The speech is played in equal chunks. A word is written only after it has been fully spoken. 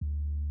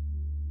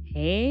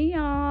Hey,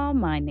 y'all.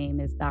 My name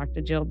is Dr.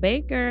 Jill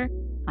Baker.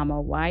 I'm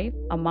a wife,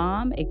 a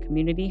mom, a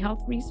community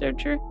health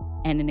researcher,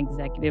 and an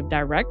executive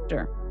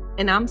director.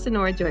 And I'm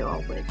Sonora Joy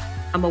Allwood.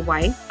 I'm a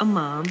wife, a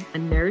mom, a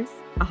nurse,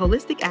 a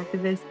holistic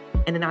activist,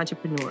 and an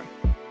entrepreneur.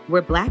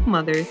 We're Black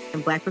mothers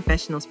and Black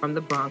professionals from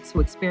the Bronx who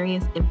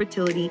experience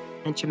infertility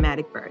and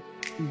traumatic birth.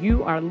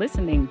 You are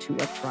listening to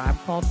A Tribe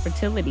Called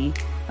Fertility,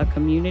 a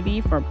community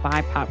for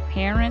BIPOC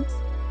parents,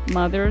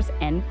 mothers,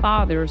 and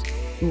fathers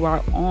who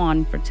are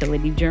on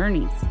fertility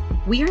journeys.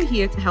 We are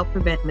here to help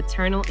prevent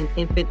maternal and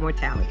infant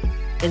mortality.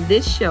 In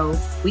this show,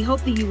 we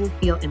hope that you will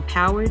feel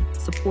empowered,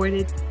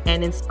 supported,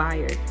 and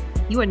inspired.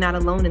 You are not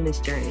alone in this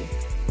journey.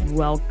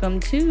 Welcome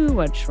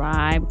to A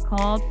Tribe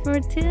Called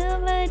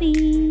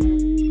Fertility.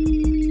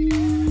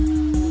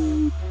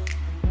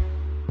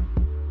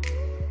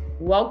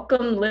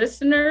 Welcome,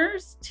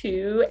 listeners,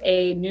 to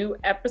a new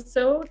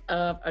episode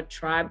of A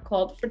Tribe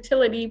Called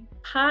Fertility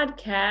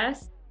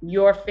podcast,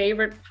 your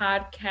favorite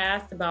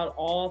podcast about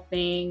all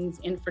things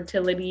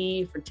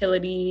infertility,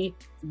 fertility,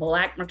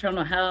 Black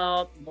maternal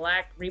health,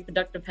 Black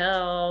reproductive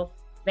health,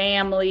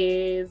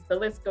 families, the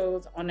list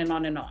goes on and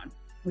on and on.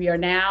 We are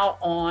now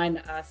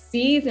on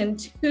season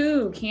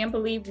 2. Can't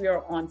believe we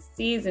are on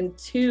season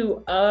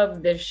 2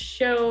 of the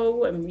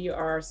show, and we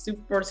are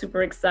super,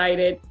 super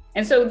excited.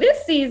 And so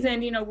this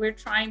season, we're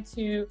trying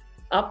to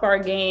up our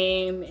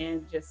game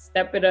and just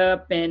step it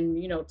up and,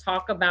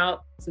 talk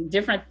about some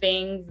different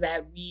things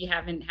that we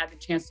haven't had the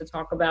chance to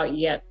talk about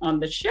yet on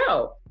the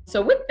show. So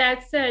with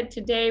that said,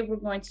 today we're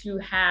going to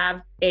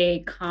have a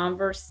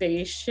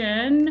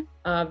conversation,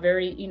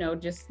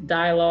 just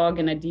dialogue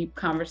and a deep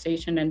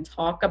conversation and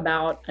talk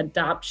about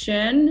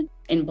adoption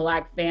in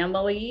Black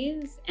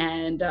families.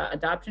 And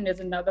adoption is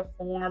another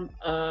form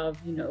of,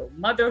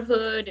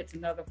 motherhood. It's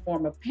another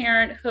form of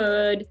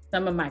parenthood.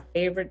 Some of my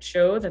favorite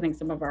shows, I think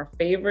some of our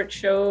favorite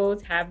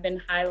shows have been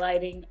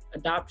highlighting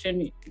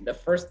adoption. The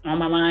first on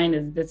my mind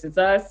is This Is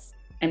Us.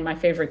 And my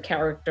favorite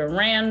character,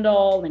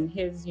 Randall, and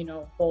his,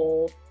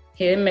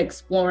 him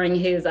exploring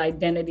his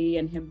identity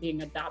and him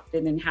being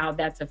adopted and how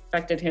that's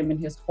affected him in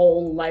his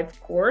whole life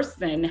course,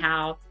 and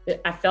how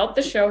I felt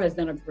the show has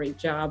done a great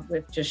job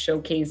with just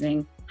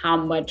showcasing how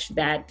much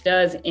that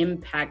does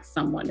impact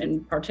someone,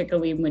 and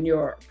particularly when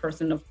you're a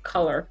person of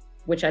color,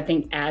 which I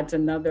think adds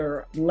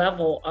another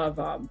level of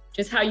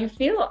just how you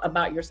feel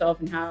about yourself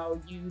and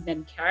how you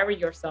then carry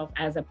yourself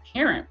as a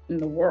parent in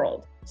the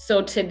world.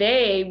 So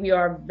today we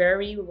are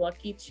very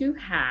lucky to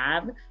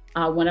have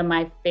one of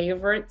my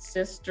favorite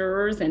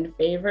sisters and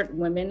favorite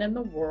women in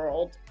the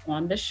world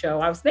on the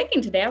show. I was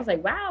thinking today, I was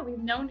like, wow, we've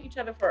known each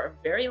other for a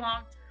very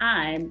long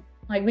time.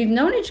 Like, we've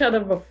known each other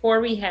before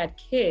we had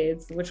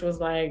kids, which was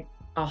like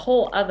a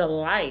whole other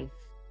life.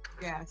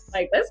 Yes.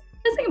 Like, let's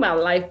think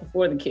about life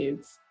before the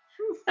kids.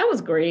 That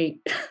was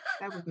great.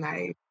 That was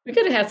nice. We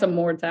could have had some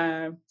more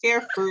time.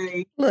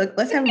 Carefree. Look,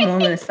 let's have a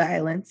moment of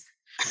silence.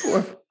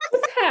 Let's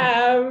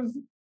have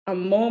a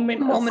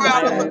moment of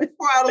silence.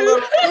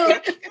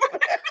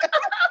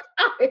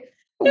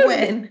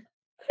 When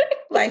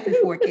life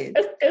before kids.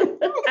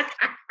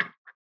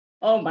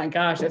 Oh my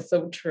gosh, that's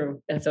so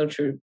true. That's so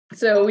true.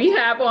 So we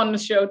have on the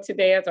show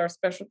today as our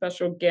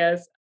special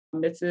guest,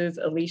 Mrs.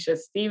 Elisha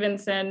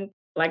Stevenson.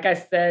 Like I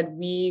said,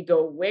 we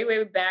go way,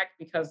 way back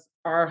because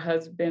our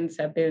husbands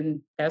have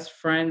been best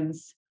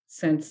friends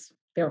since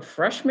their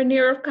freshman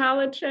year of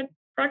college at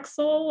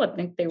Drexel. I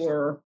think they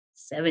were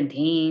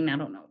 17. I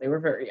don't know. They were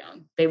very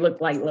young. They looked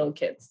like little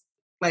kids.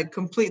 Like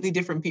completely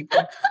different people.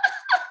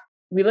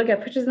 We look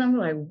at pictures and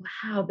we're like,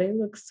 wow, they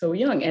look so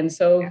young. And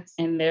so, yes.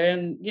 And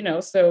then,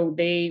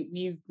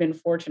 we've been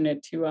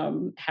fortunate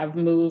to have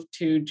moved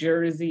to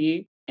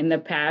Jersey in the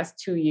past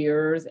 2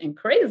 years. And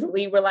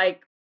crazily, we're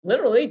like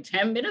literally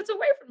 10 minutes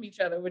away from each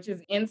other, which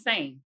is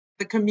insane.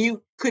 The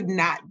commute could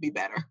not be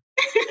better.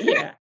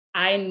 Yeah.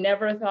 I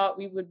never thought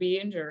we would be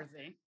in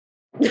Jersey.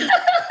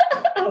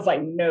 I was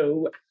like,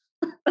 no.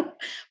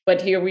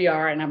 But here we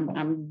are, and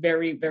I'm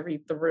very, very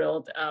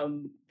thrilled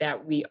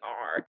that we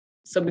are.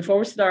 So before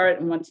we start,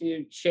 I want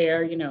to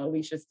share,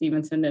 Elisha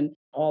Stevenson and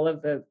all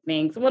of the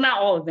things. Well, not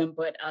all of them,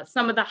 but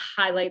some of the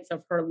highlights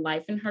of her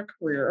life and her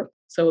career.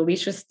 So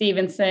Elisha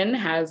Stevenson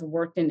has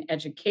worked in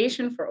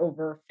education for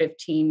over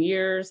 15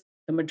 years.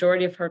 The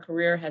majority of her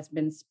career has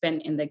been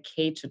spent in the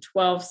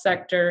K-12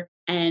 sector,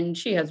 and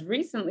she has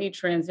recently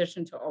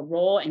transitioned to a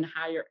role in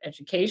higher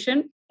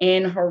education.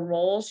 In her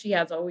role, she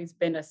has always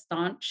been a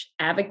staunch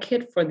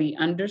advocate for the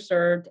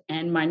underserved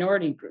and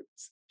minority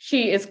groups.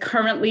 She is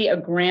currently a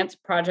grants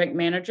project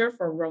manager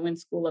for Rowan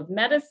School of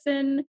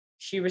Medicine.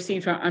 She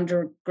received her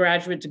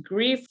undergraduate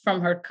degree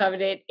from her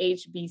coveted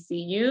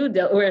HBCU,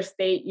 Delaware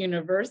State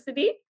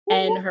University,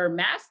 and her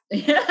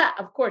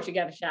of course, you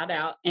got to shout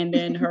out, and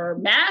then her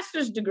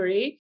master's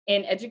degree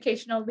in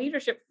educational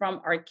leadership from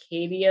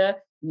Arcadia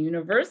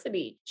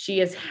University. She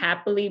is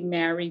happily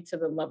married to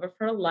the love of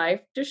her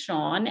life,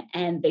 Deshaun,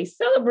 and they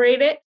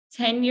celebrated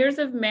 10 years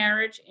of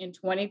marriage in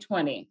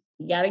 2020.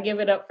 You got to give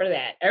it up for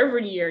that.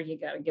 Every year, you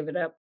got to give it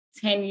up.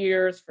 10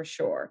 years for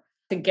sure.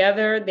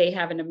 Together, they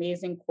have an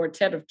amazing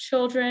quartet of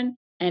children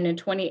And in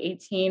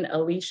 2018,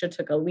 Elisha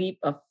took a leap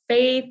of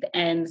faith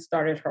and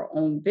started her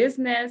own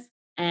business.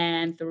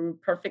 And through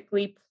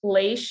Perfectly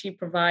Placed, she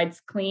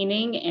provides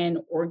cleaning and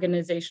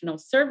organizational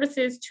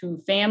services to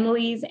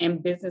families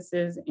and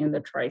businesses in the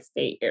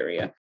tri-state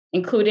area,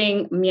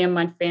 including me and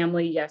my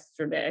family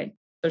yesterday.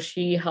 So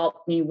she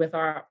helped me with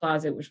our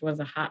closet, which was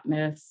a hot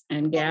mess,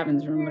 and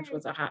Gavin's room, which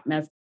was a hot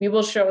mess. We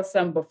will show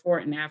some before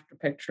and after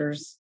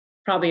pictures,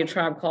 probably a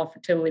Tribe Called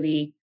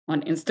Fertility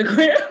on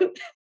Instagram.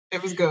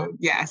 It was good.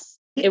 Yes.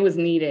 It was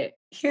needed.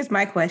 Here's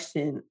my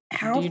question.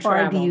 How Do you far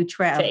travel do you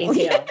travel? to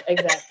ATL?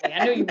 Exactly.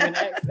 I knew you were going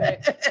to ask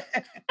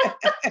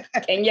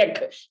that.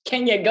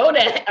 Can you go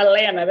to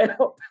Atlanta to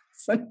help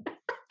us?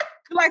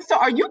 Like, so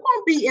are you going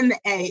to be in the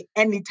A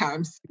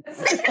anytime soon?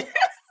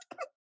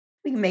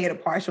 We can make it a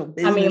partial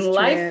business trip,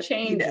 life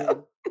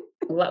changing.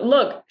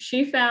 Look,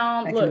 she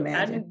found,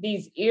 I did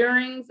these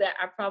earrings that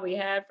I probably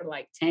had for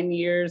like 10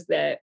 years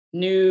that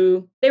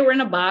they were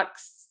in a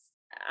box.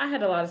 I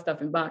had a lot of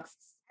stuff in boxes.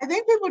 I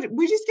think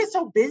we just get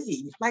so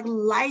busy. Like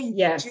life,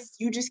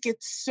 you just get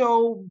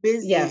so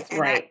busy. Yes, and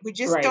right. We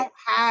just don't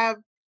have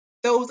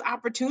those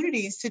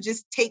opportunities to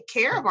just take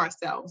care of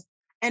ourselves.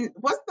 And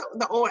what's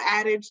the old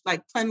adage,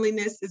 like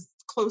cleanliness is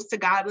close to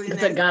godliness.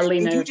 It's a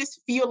godliness. And you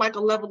just feel like a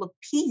level of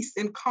peace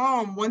and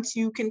calm once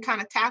you can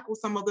kind of tackle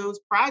some of those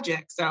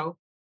projects. So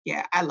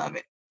yeah, I love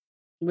it.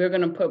 We're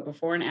going to put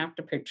before and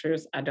after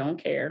pictures. I don't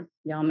care.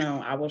 Y'all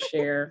know I will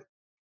share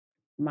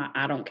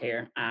I don't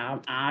care.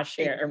 I'll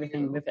share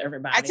everything with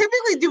everybody. I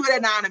typically do it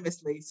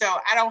anonymously, so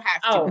I don't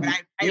have to. But I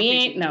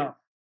appreciate no.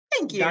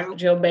 Thank you. Dr.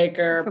 Jill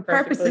Baker, For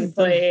Perfectly purposes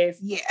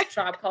Placed, of,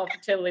 Tribe Called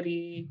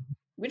Fertility.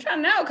 We try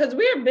now because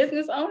we're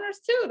business owners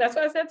too. That's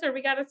what I said to her.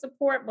 We got to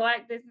support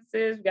Black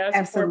businesses. We got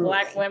to support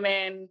Black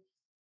women.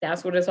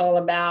 That's what it's all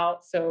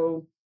about.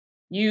 So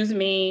use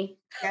me.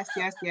 Yes.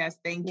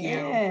 Thank you.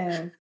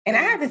 Yeah. And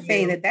I have to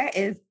say that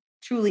is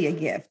truly a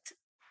gift.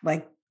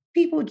 Like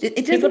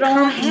it doesn't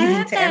come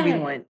easy to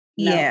everyone.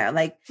 No. Yeah.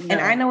 Like,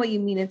 and I know what you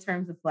mean in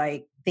terms of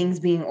like things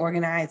being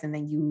organized and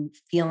then you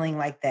feeling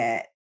like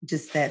that,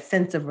 just that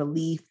sense of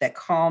relief, that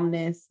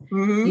calmness,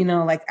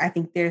 like I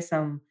think there's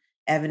some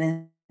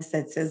evidence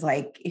that says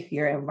like, if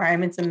your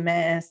environment's a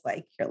mess,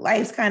 like your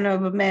life's kind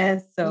of a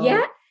mess. So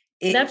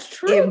that's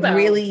true. It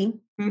really,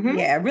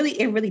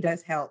 it really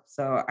does help.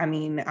 So, I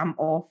mean, I'm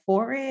all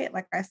for it.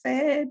 Like I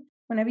said,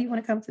 whenever you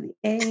want to come to the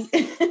A,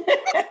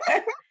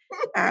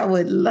 I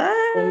would love.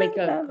 We'll make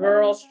a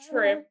girls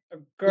trip, a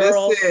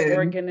girls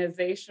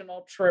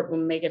organizational trip. We'll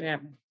make it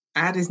happen.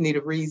 I just need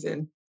a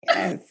reason.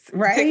 Yes,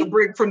 right. Take a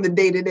break from the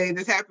day-to-day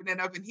that's happening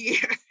up in here.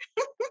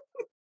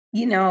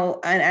 And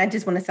I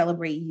just want to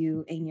celebrate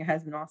you and your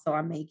husband also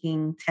on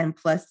making 10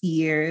 plus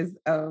years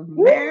of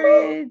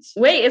marriage.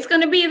 Wait, it's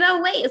going to be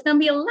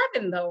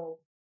 11 though.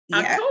 Yeah.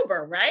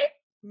 October, right?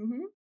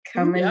 Mm-hmm.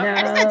 Coming up.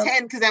 I just said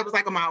 10 because that was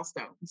like a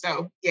milestone.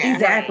 So yeah.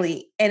 Exactly.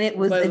 Right. And it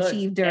was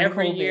achieved during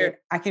every COVID. Year,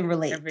 I can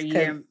relate. Every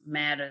year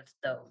matters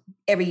though.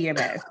 Every year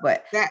matters.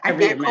 But I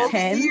think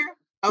 10 year?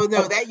 Oh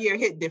no, that year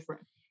hit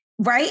different.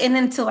 Right. And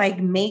then to like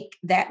make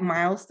that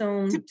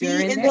milestone to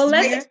during be in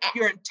that year,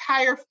 your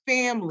entire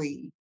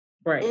family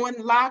on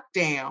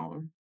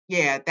lockdown.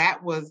 Yeah,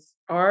 that was.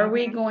 Are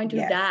we going to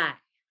die?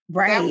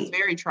 Right. That was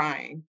very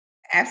trying.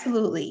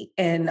 Absolutely.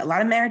 And a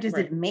lot of marriages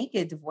didn't make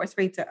it. Divorce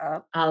rates are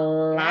up. A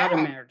lot of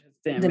marriages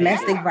didn't.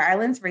 Domestic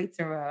violence rates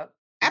are up.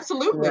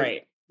 Absolutely.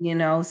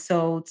 Right.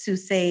 So to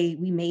say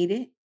we made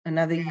it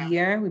another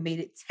year, we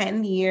made it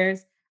 10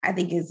 years, I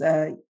think is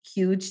a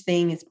huge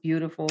thing. It's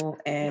beautiful.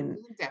 And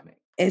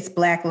it's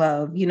Black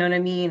love. You know what I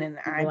mean? And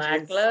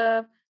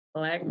love,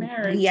 Black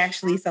marriage. We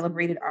actually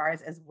celebrated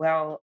ours as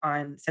well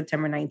on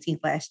September 19th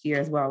last year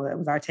as well. That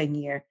was our 10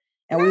 year.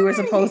 And we were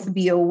supposed to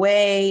be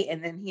away.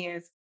 And then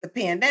here's the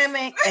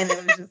pandemic. And it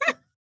was just,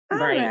 all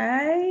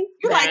right.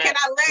 You're like, can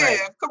I live?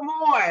 Right. Come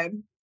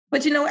on.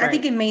 But I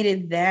think it made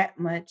it that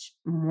much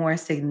more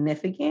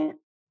significant.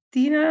 Do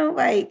you know?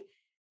 Like,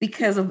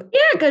 because of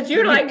because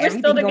you're like, we're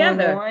still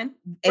together.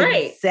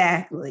 Right.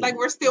 Exactly. Like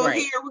we're still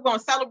here. We're gonna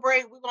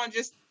celebrate. We're gonna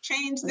just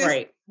change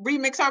this,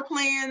 remix our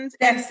plans.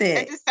 That's it.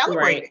 And just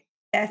celebrate it.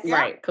 That's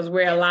right. Because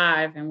we're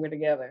alive and we're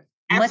together.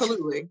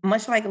 Absolutely.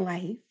 Much like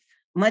life.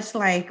 Much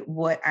like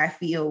what I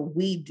feel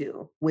we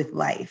do with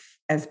life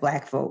as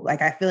Black folk.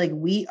 Like, I feel like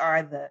we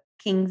are the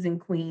kings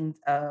and queens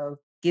of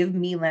give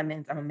me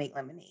lemons, I'm gonna make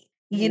lemonade.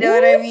 You know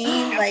what I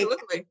mean?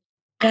 Absolutely.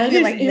 That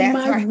is like in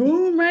my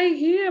room right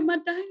here, my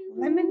dining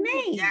room.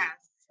 Lemonade. Yes.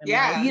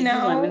 Yeah.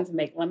 Lemons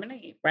make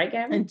lemonade. Right,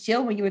 Gavin? And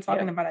Jill, when you were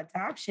talking about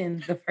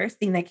adoption, the first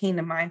thing that came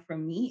to mind for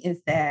me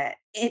is that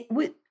it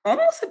would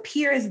almost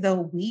appear as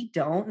though we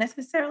don't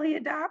necessarily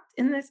adopt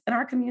in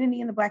our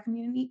community, in the Black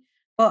community.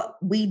 But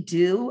we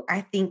do.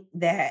 I think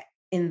that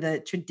in the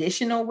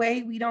traditional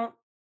way, we don't.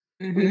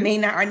 We may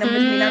not. Our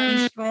numbers may not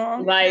be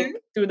strong. Like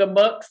through the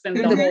books and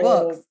the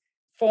books.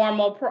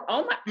 Formal.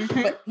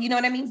 But you know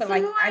what I mean. But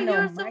like I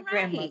know my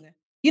grandmother.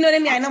 You know what I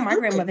mean? Absolutely. I know my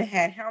grandmother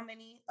had how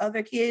many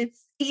other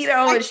kids, like,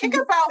 and think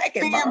about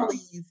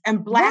families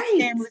and Black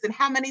families and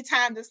how many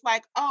times it's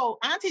like, oh,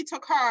 auntie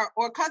took her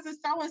or cousin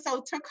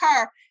so-and-so took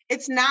her.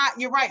 It's not,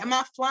 you're right. I'm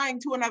not flying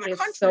to another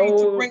country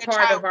to bring a child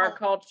part of our home.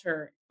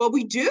 culture. But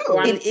we do.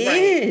 It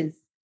is.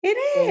 It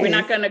is. Well, we're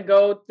not going to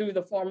go through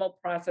the formal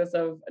process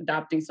of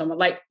adopting someone.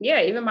 Like,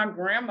 even my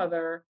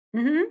grandmother,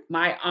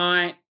 my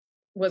aunt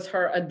was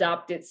her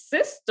adopted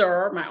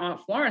sister, my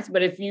Aunt Florence.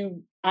 But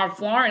Aunt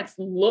Florence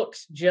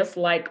looks just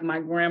like my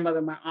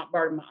grandmother, my Aunt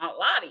Barb, my Aunt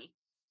Lottie.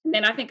 And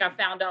then I think I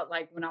found out,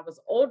 like, when I was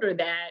older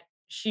that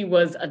she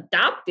was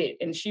adopted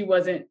and she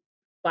wasn't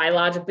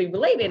biologically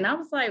related. And I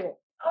was like, oh,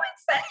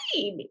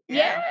 insane.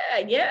 Yeah.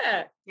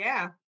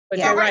 But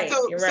you're right.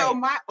 So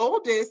my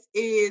oldest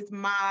is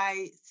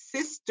my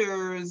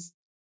sister's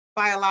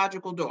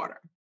biological daughter.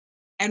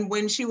 And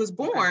when she was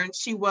born,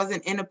 she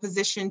wasn't in a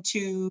position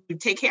to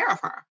take care of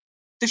her.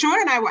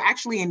 Deshaun and I were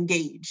actually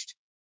engaged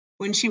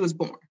when she was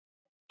born.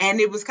 And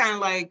it was kind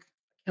of like...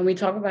 Can we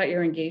talk about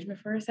your engagement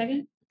for a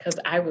second? Because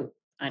Can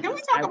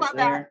we talk about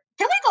that?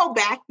 Can we go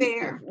back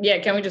there? Yeah,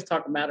 can we just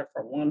talk about it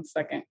for 1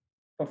 second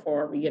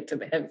before we get to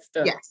the heavy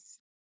stuff? Yes.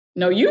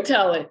 No, you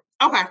tell it.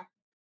 Okay.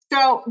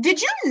 So did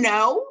you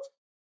know?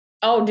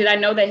 Oh, did I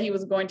know that he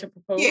was going to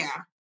propose? Yeah.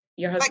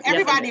 Your husband? Like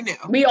everybody knew.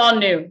 We all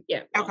knew.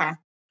 Yeah. Okay.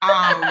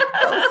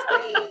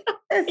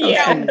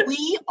 So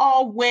we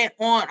all went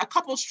on a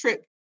couple's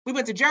trip. We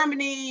went to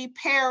Germany,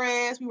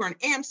 Paris. We were in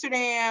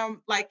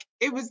Amsterdam. Like,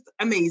 it was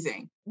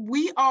amazing.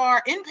 We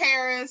are in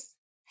Paris,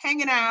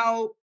 hanging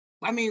out.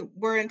 I mean,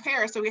 we're in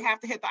Paris, so we have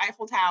to hit the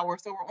Eiffel Tower.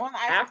 So we're on the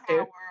Eiffel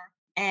Tower.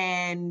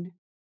 And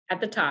at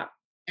the top,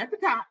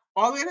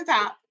 all the way at the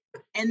top.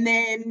 And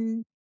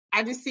then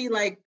I just see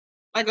like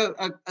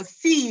a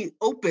sea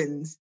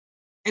opens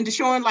and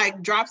Deshaun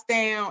like drops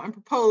down and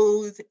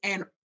proposes.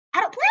 And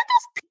where did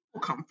those people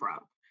come from?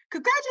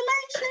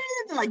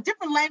 Congratulations, and like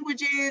different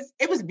languages.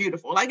 It was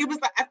beautiful. Like, it was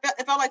like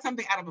it felt like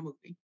something out of a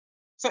movie.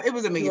 So it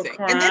was amazing.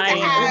 And then to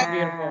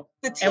have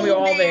the team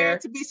there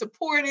to be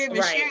supportive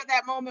and share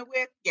that moment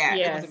with,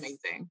 it was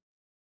amazing.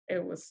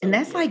 It was, and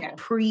that's like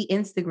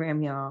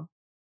pre-Instagram, y'all.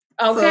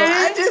 Okay, so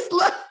I just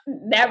love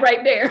that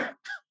right there.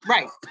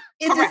 Right,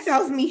 it just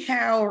tells me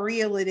how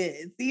real it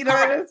is. You know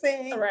what I'm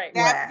saying? Right.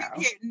 That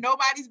hit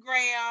nobody's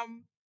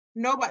gram.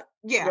 Nobody.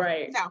 Yeah.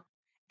 Right. No.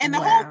 And the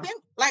whole thing,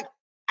 like,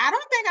 I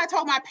don't think I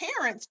told my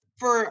parents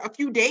for a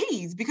few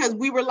days because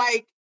we were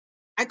like,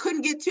 I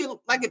couldn't get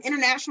to like an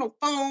international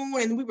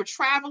phone and we were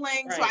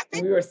traveling. Right. So I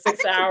think we were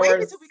 6 hours. We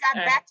waited until we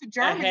got back to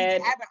Germany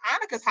to have at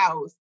Annika's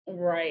house.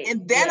 Right.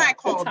 And then I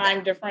called the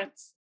time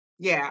difference.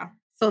 Yeah.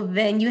 So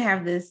then you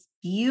have this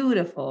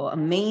beautiful,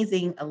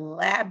 amazing,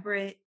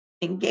 elaborate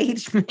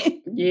engagement.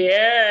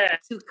 Yeah.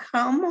 To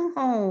come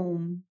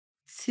home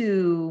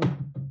to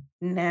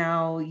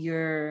now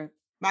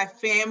my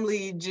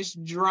family,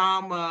 just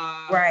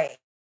drama. Right.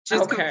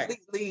 Just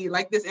completely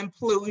like this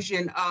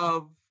implosion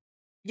of,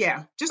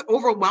 just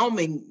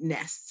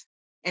overwhelmingness.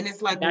 And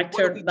it's like, back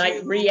to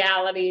like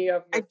reality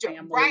of your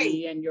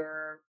family and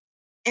your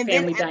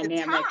family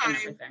dynamic and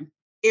everything.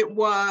 It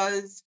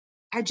was,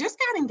 I just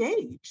got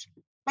engaged.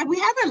 Like, we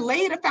haven't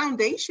laid a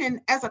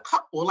foundation as a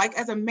couple, like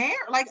as a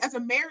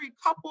married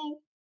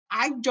couple.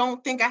 I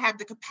don't think I have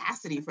the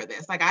capacity for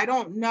this. Like, I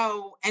don't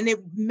know. And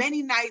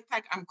many nights,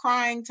 like, I'm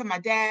crying to my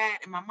dad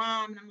and my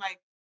mom, and I'm like,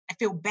 I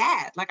feel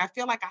bad. Like, I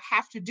feel like I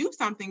have to do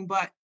something,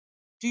 but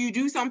do you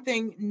do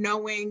something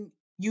knowing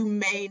you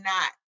may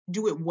not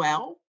do it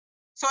well?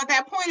 So at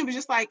that point, it was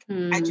just like,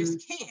 I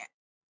just can't.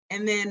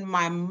 And then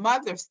my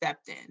mother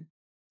stepped in.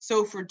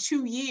 So for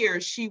 2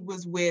 years, she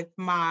was with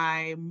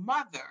my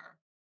mother.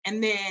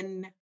 And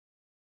then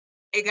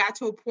it got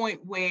to a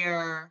point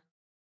where,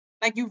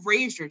 like, you've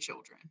raised your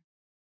children.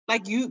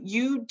 Like,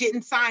 you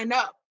didn't sign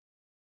up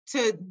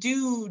to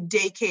do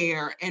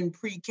daycare and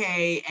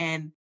pre-K.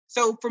 And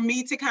so for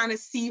me to kind of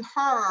see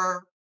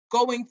her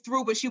going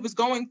through what she was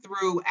going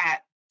through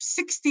at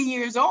 60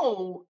 years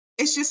old,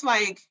 it's just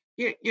like,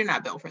 you're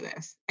not built for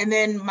this. And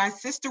then my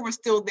sister was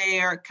still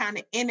there, kind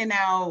of in and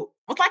out,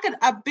 with like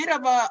a bit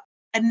of a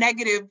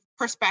negative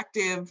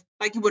perspective.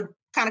 Like, you would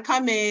kind of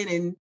come in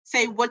and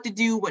say what to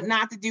do, what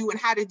not to do, and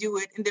how to do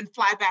it, and then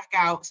fly back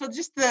out. So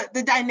just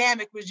the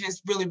dynamic was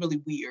just really,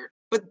 really weird.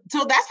 But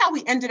so that's how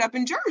we ended up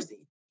in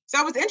Jersey. So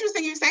it was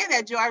interesting you say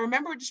that, Joe. I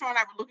remember Deshaun and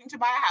I were looking to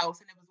buy a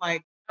house, and it was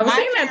like, I was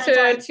saying that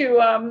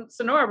to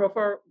Sonora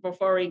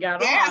before we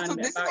got on. So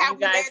this is how you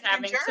guys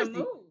having to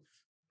move.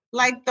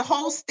 Like, the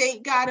whole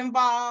state got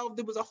involved.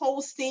 There was a whole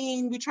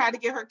scene. We tried to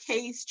get her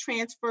case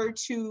transferred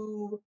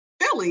to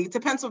Philly, to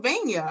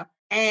Pennsylvania,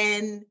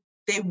 and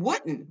they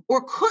wouldn't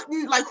or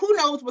couldn't. Like, who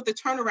knows what the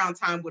turnaround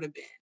time would have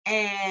been.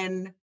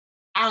 And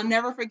I'll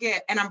never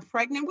forget. And I'm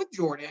pregnant with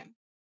Jordan.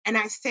 And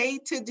I say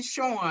to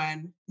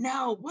Deshaun,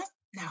 no.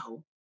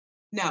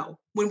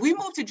 When we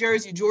moved to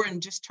Jersey, Jordan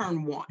just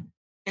turned 1.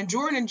 And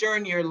Jordan and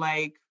Journey are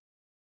like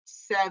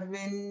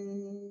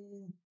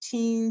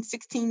 17,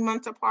 16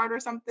 months apart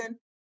or something.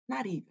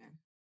 Not even. I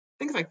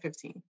think it's like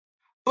 15.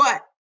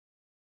 But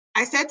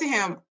I said to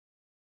him,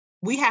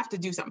 we have to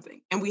do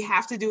something and we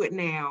have to do it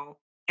now.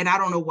 And I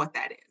don't know what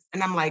that is.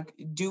 And I'm like,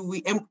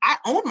 and I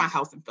own my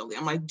house in Philly.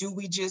 I'm like, do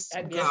we just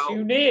I go? guess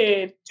you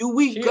did. Do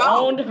we she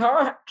go? Owned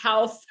her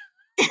house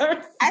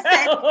herself.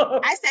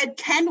 I said,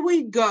 can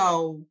we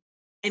go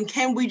and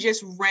can we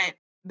just rent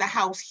the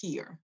house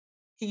here?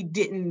 He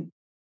didn't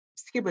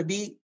skip a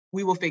beat.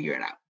 We will figure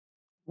it out.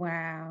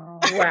 Wow.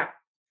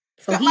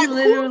 So he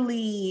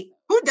literally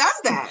who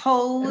does that?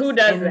 Who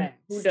does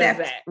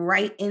that?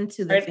 Right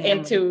into the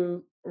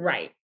family.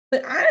 Right.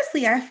 But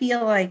honestly, I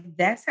feel like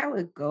that's how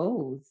it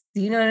goes.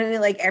 Do you know what I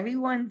mean? Like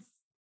everyone's,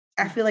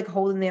 I feel like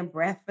holding their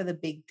breath for the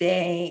big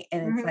day,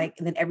 and it's like,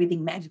 and then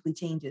everything magically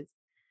changes.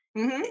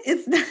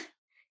 It's not,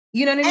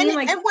 you know what I mean?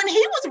 Like, and when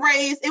he was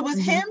raised, it was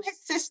him, his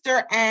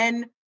sister,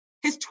 and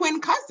his twin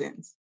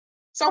cousins.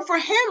 So for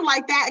him,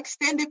 like that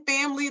extended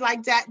family,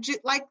 like that,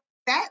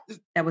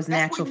 that was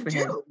natural for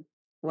him.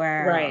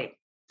 Wow. Right.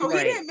 So he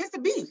didn't miss a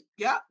beat.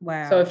 Yeah.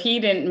 Wow. So if he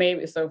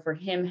didn't, so for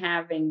him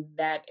having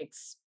that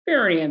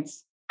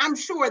experience, I'm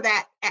sure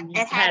that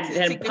it had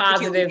a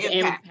positive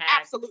impact.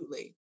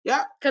 Absolutely.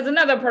 Yeah. Because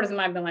another person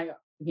might be like,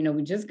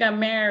 we just got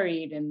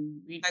married and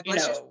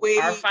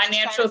our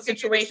financial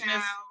situation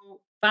is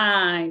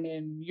fine,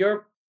 and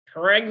you're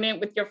pregnant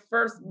with your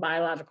first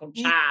biological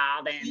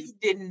child. And he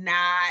did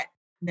not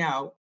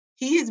know.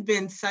 He has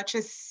been such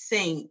a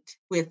saint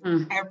with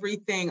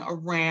everything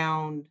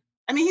around.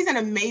 I mean, he's an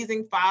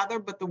amazing father,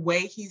 but the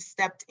way he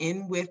stepped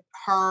in with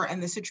her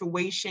and the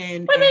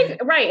situation.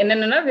 Right. And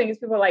then another thing is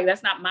people are like,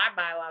 that's not my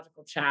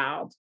biological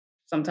child.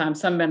 Sometimes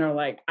some men are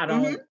like, I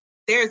don't.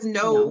 There's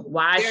no,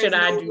 why should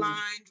I do line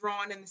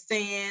drawn in the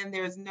sand.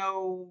 There's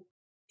no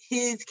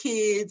his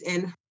kids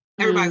and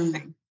everybody's the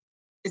same.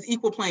 It's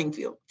equal playing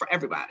field for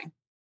everybody.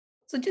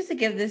 So just to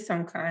give this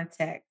some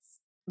context,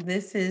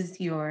 this is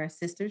your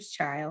sister's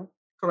child.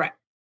 Correct.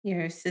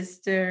 Your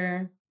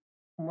sister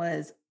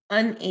was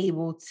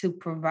unable to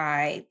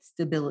provide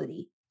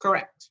stability.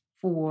 Correct.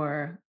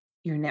 For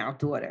your now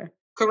daughter.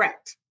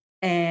 Correct.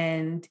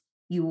 And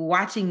you were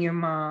watching your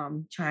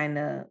mom trying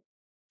to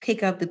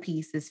pick up the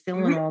pieces,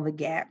 fill in all the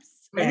gaps,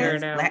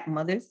 as Black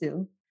mothers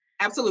do.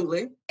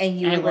 Absolutely. And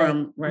you were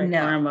like,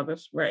 no,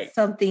 grandmothers, right.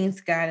 Something's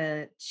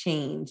gotta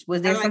change.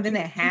 Was there something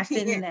that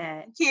happened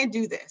that you can't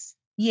do this?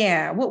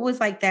 Yeah. What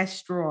was like that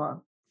straw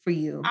for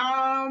you?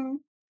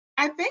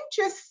 I think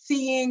just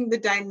seeing the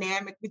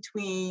dynamic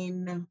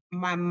between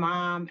my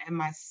mom and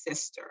my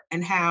sister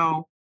and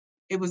how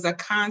it was a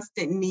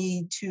constant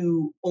need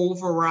to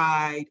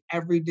override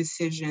every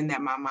decision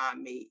that my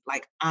mom made.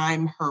 Like,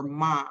 I'm her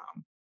mom,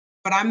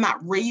 but I'm not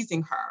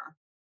raising her.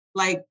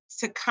 Like,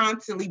 to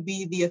constantly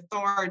be the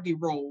authority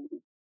role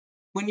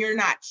when you're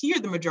not here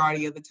the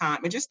majority of the time.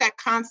 And just that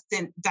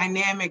constant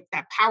dynamic,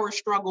 that power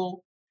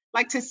struggle,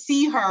 like to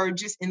see her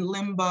just in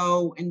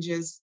limbo and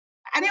just,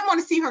 I didn't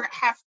want to see her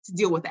have to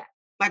deal with that,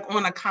 like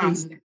on a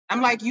constant.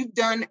 I'm like, you've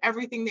done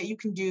everything that you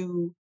can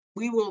do.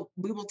 We will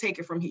take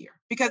it from here,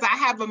 because I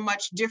have a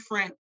much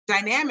different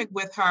dynamic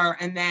with her,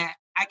 and that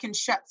I can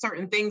shut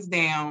certain things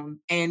down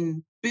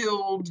and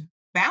build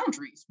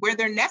boundaries where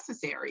they're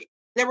necessary.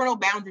 There were no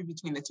boundaries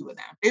between the two of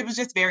them. It was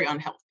just very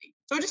unhealthy.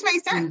 So it just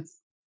made sense.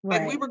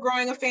 Right. Like, we were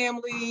growing a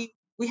family.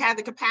 We had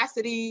the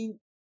capacity.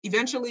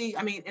 Eventually,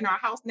 I mean, in our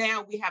house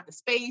now, we have the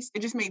space.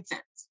 It just made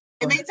sense.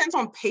 It made sense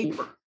on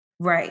paper.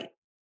 Right.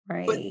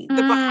 But the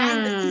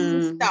behind the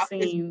scenes stuff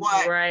is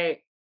what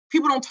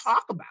people don't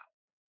talk about.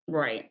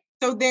 Right.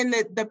 So then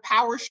the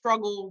power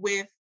struggle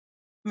with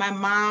my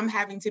mom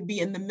having to be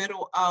in the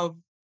middle of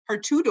her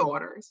two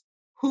daughters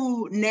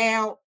who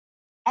now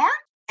aren't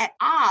at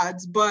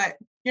odds, but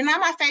you're not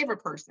my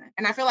favorite person.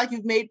 And I feel like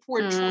you've made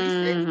poor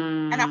choices.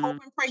 And I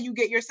hope and pray you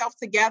get yourself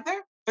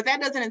together, but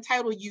that doesn't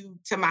entitle you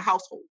to my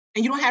household.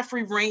 And you don't have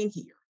free reign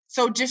here.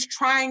 So just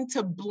trying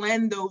to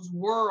blend those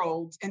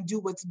worlds and do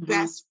what's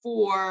best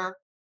for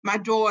my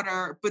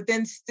daughter, but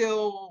then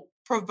still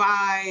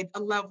provide a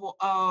level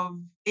of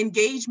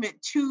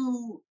engagement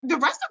to the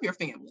rest of your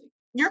family.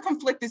 You're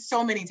conflicted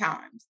so many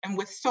times and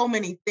with so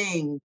many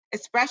things,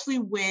 especially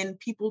when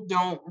people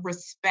don't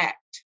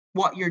respect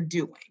what you're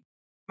doing.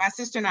 My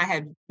sister and I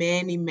had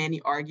many,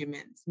 many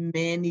arguments,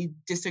 many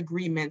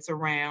disagreements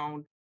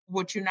around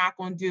what you're not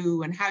going to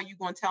do and how you're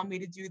going to tell me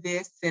to do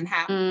this and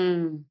how.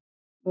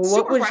 Well,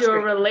 what was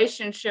your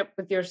relationship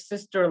with your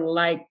sister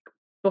like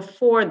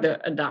before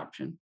the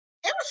adoption?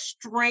 It was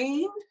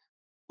strained.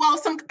 Well,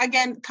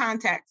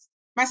 context.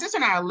 My sister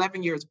and I are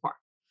 11 years apart.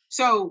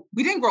 So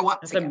we didn't grow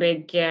up together. That's a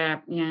big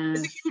gap. Yeah.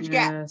 It's a huge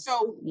gap.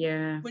 So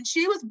when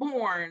she was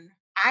born,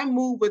 I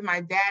moved with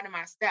my dad and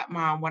my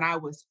stepmom when I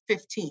was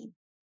 15.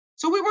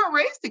 So we weren't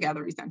raised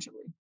together,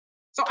 essentially.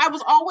 So I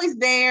was always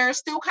there,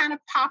 still kind of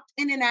popped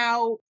in and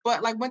out,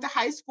 but like went to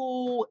high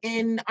school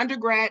and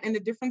undergrad in a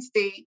different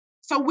state.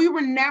 So we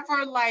were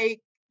never like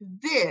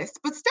this,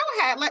 but still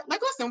had like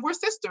listen, we're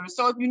sisters.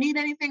 So if you need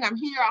anything, I'm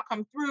here, I'll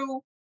come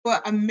through.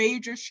 But a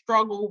major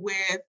struggle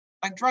with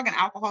like drug and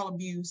alcohol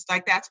abuse,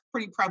 like that's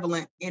pretty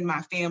prevalent in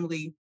my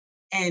family.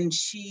 And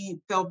she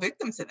fell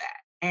victim to that.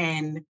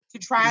 And to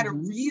try to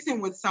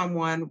reason with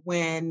someone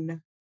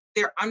when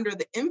they're under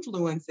the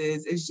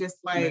influences is just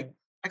like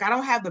I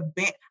don't have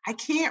I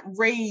can't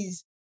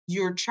raise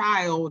your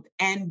child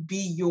and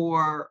be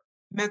your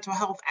mental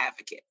health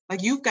advocate.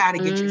 Like, you've got to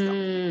get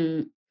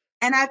yourself.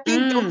 And I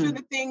think those are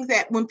the things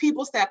that when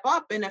people step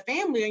up in a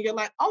family and you're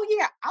like, oh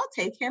yeah, I'll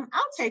take him,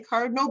 I'll take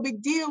her, no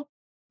big deal.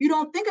 You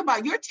don't think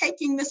about you're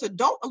taking this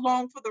adult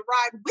along for the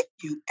ride with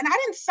you. And I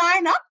didn't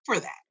sign up for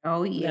that.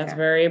 Oh yeah. That's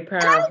very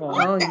powerful.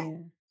 Oh yeah.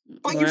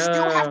 But you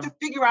still have to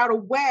figure out a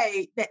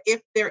way that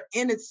if they're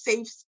in a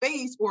safe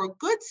space or a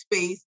good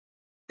space,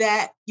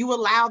 that you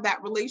allow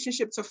that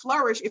relationship to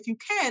flourish if you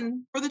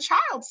can for the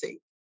child's sake.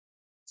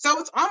 So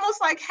it's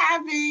almost like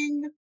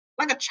having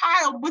like a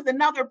child with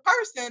another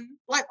person,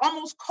 like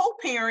almost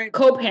co-parent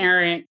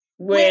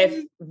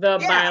with the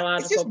biological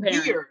it's just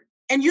parent. Weird.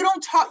 And you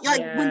don't talk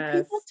like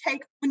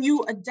when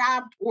you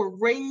adopt or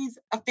raise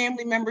a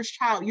family member's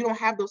child, you don't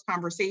have those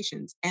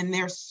conversations, and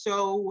they're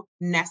so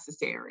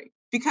necessary.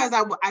 Because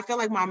I feel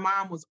like my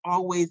mom was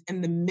always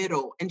in the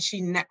middle, and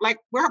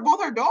we're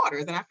both her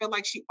daughters, and I feel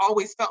like she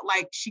always felt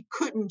like she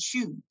couldn't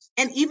choose.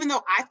 And even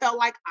though I felt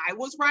like I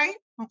was right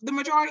the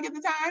majority of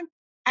the time,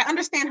 I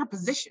understand her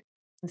position.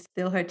 It's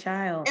still her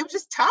child. It was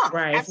just tough.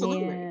 Right.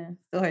 Absolutely. Yeah,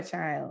 still her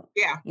child.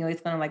 Yeah. You know,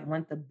 it's gonna like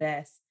want the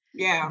best.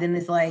 Yeah. Then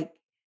it's like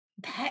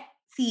that.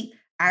 See,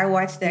 I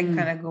watched that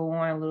kind of go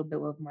on a little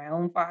bit with my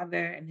own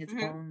father and his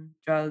own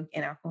drug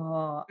and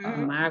alcohol.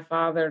 My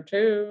father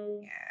too.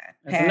 Yeah.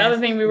 That's another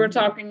thing we were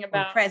talking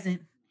about.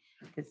 Present.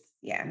 Because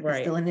it's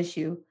still an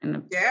issue.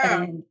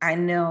 Yeah. And I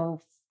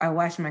know I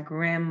watched my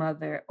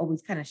grandmother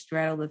always kind of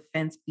straddle the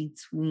fence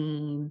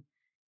between,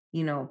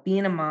 you know,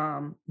 being a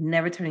mom,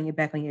 never turning your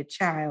back on your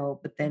child,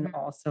 but then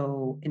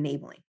also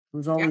enabling. It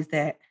was always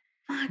that,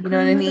 you know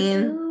what I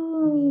mean?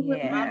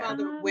 Yeah. My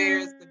mother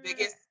wears the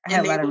biggest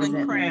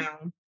enabling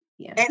crown.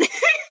 Yeah. And,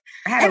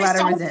 I had a lot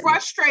of resentment. It's so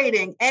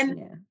frustrating.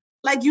 And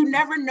like, you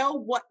never know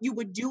what you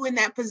would do in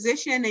that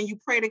position, and you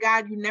pray to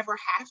God you never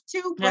have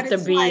to. But have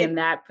to be in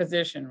that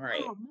position,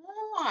 right? Come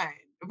on.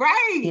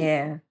 Right.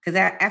 Yeah. Because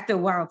after a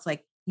while, it's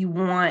like you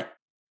want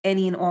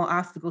any and all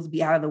obstacles to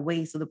be out of the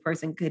way so the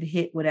person could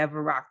hit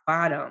whatever rock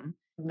bottom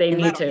they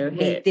need to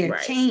make their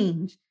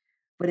change.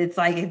 But it's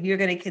like, if you're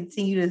going to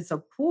continue to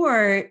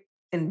support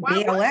and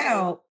bail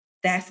out,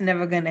 that's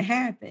never going to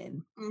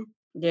happen.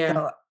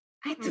 Yeah.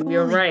 So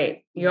you're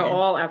right. You're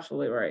all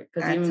absolutely right.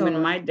 Because even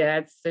in my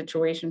dad's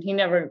situation, he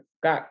never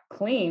got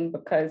clean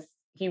because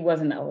he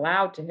wasn't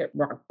allowed to hit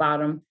rock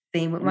bottom.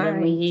 Same with mine.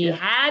 When he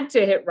had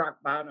to hit rock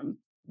bottom,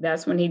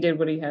 that's when he did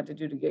what he had to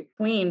do to get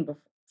clean.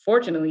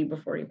 Fortunately,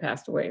 before he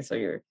passed away. So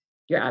you're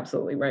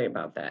absolutely right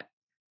about that.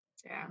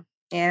 Yeah.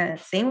 Yeah.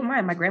 Same with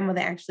mine. My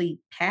grandmother actually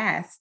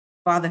passed.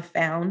 Father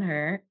found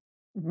her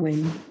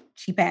when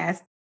she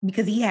passed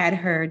because he had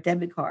her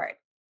debit card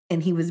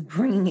and he was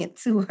bringing it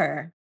to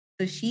her.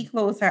 So she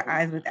closed her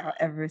eyes without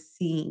ever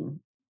seeing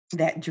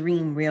that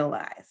dream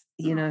realized.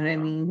 You know what I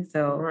mean?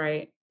 So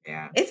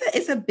yeah,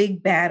 it's a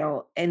big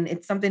battle, and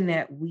it's something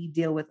that we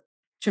deal with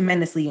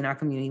tremendously in our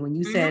community. When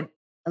you said,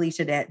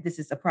 Elisha, that this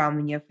is a problem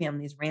in your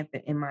family is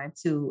rampant in mine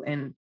too,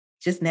 and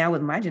just now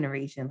with my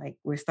generation, like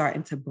we're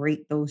starting to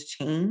break those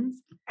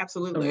chains.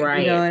 Absolutely,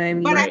 right? You know what I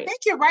mean? But I think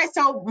you're right.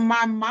 So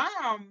my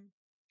mom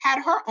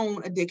had her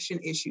own addiction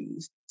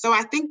issues. So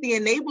I think the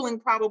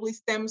enabling probably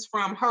stems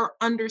from her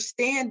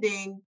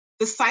understanding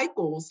the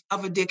cycles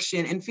of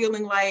addiction and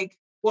feeling like,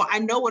 well, I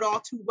know it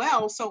all too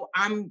well, so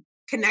I'm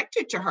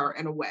connected to her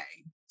in a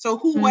way. So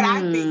who would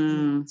I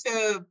be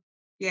to,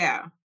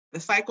 the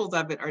cycles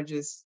of it are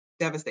just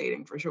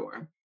devastating for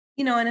sure.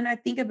 You know, and then I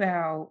think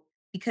about,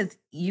 because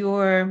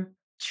you're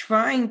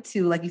trying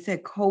to, like you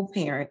said,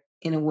 co-parent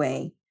in a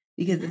way,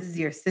 because this is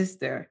your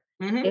sister.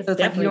 It's so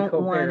definitely like you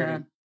don't want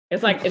to.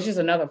 It's like, it's just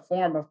another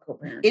form of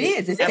co-parenting. It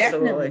is. It's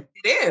definitely.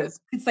 It is.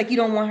 It's like you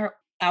don't want her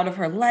out of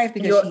her life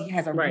because she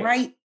has a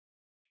right.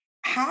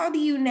 How do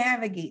you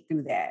navigate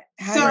through that?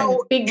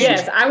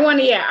 I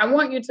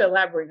want you to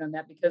elaborate on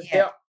that, because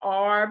there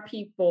are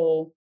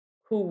people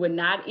who would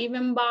not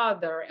even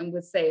bother and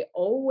would say,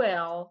 oh,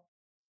 well,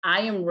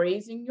 I am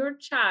raising your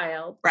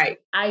child. Right.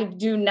 I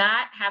do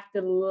not have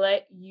to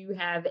let you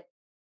have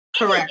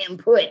any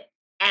input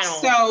at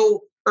all.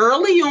 So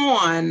early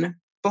on,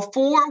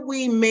 before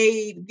we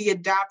made the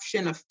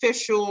adoption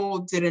official,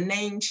 did a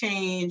name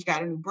change,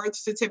 got a new birth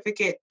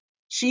certificate,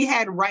 she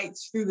had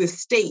rights through the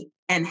state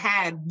and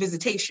had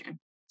visitation.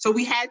 So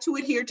we had to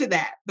adhere to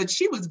that, but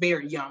she was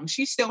very young.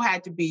 She still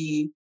had to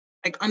be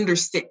like under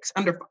 6,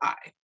 under 5.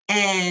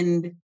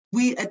 And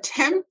we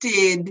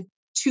attempted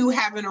to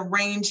have an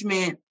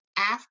arrangement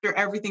after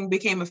everything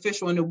became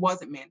official and it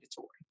wasn't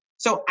mandatory.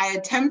 So I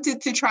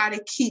attempted to try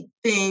to keep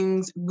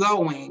things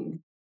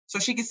going so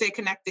she could stay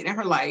connected in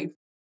her life.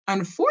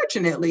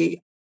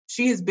 Unfortunately,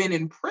 she has been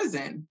in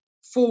prison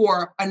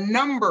for a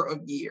number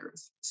of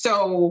years.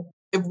 So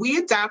if we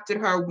adopted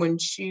her when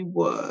she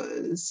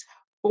was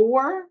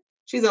 4,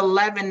 she's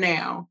 11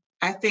 now.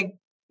 I think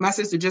my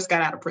sister just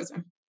got out of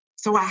prison.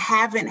 So I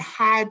haven't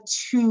had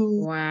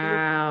to.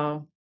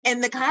 Wow.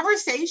 And the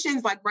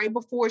conversations like right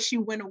before she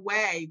went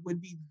away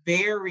would be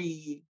they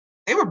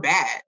were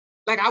bad.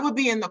 Like I would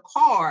be in the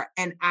car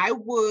and I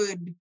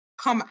would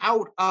come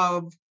out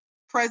of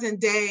present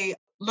day,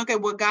 look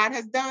at what God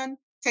has done,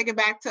 take it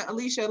back to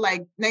Elisha,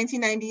 like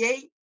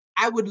 1998,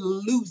 I would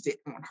lose it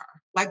on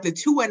her. Like the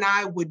two and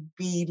I would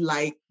be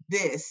like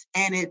this.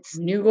 And it's...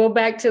 You go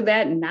back to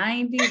that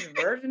 90s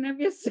version of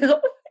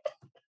yourself.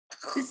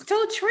 It's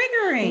so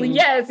triggering. Well,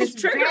 yes, it's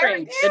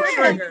triggering. It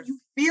triggers. You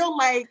feel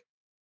like,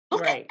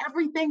 look at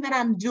everything that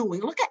I'm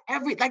doing. Look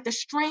at like the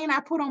strain I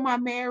put on my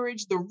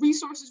marriage, the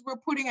resources we're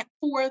putting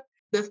forth,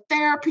 the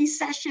therapy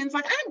sessions.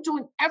 Like I'm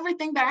doing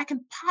everything that I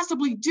can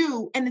possibly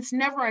do, and it's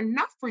never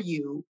enough for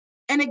you.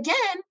 And again,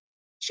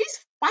 she's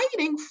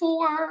fighting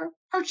for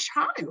her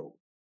child.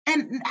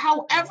 And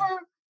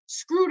however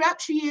screwed up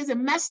she is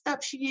and messed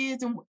up she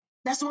is, and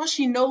that's all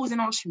she knows and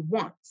all she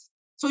wants.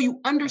 So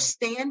you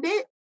understand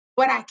it,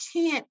 but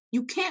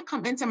you can't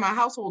come into my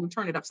household and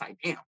turn it upside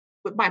down.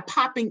 But by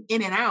popping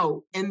in and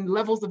out and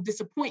levels of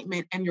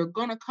disappointment, and you're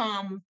gonna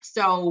come.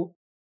 So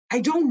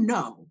I don't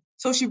know.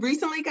 So she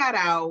recently got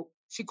out.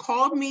 She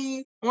called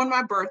me on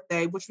my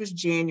birthday, which was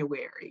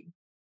January,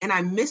 and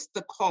I missed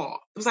the call.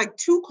 It was like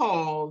 2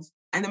 calls.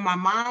 And then my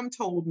mom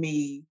told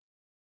me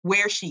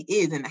where she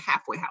is in the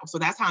halfway house. So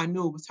that's how I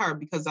knew it was her,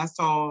 because I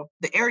saw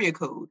the area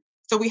code.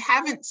 So we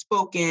haven't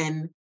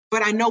spoken,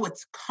 but I know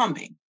it's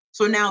coming.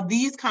 So now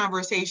these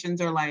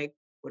conversations are like,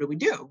 what do we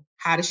do?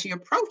 How does she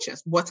approach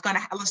us? What's going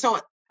to happen? So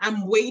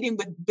I'm waiting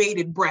with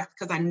bated breath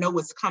because I know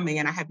it's coming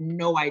and I have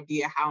no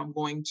idea how I'm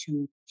going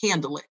to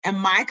handle it. And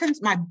my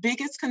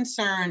biggest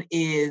concern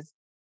is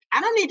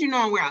I don't need you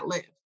knowing where I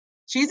live.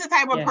 She's the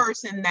type of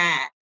person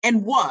that,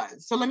 and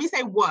was, so let me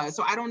say was,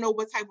 so I don't know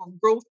what type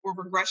of growth or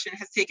regression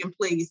has taken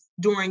place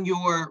during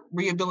your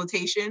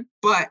rehabilitation,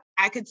 but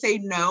I could say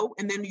no,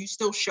 and then you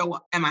still show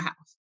up at my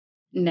house.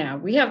 Now,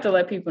 we have to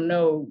let people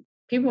know.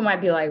 People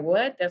might be like,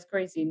 what? That's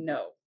crazy.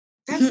 No.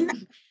 That's not.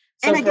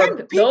 So and again,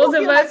 for those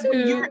of us like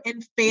who... you're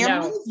in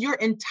families, you're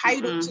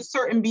entitled to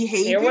certain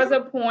behavior. There was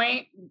a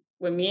point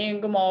when me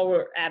and Gamal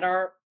were at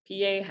our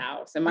PA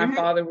house, and my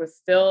father was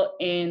still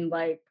in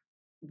like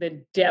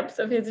the depths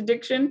of his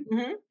addiction.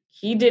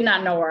 He did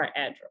not know our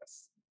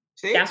address.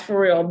 See? That's for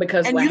real,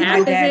 because and what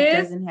happens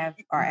is doesn't have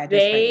our address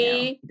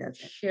they right now.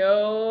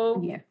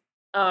 show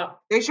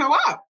up. They show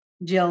up.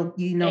 Jill,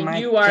 you know, my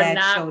you are dad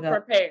not showed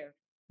up. Prepared.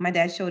 My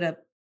dad showed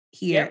up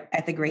here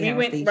at the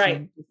Greyhound station.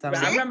 Right.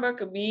 I remember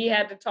because we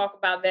had to talk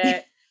about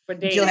that for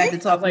days. Jill had to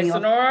talk like,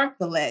 Sonora,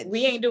 the ledge.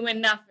 We ain't doing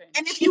nothing.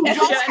 And if you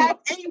don't have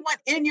anyone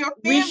in your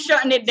family, we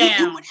shutting it down.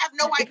 You would have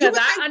no idea. Because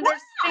I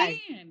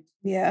understand.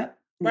 Yeah.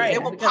 Right.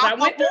 It will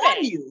pop up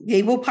on you.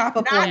 They will pop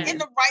up on you. Not in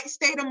the right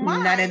state of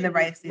mind. Not in the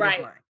right state of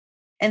mind.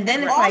 And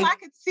then it's all like, I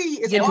could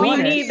see is we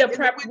need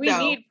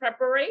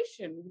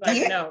preparation.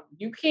 Like, no,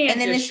 you can't.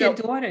 And then it's your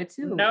daughter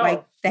too. No,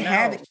 like the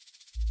habit.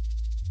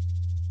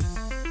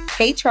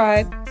 Hey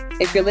Tribe,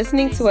 if you're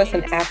listening to us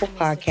on Apple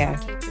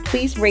Podcasts,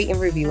 please rate and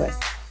review us.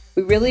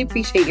 We really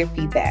appreciate your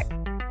feedback.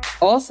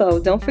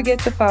 Also, don't forget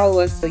to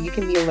follow us so you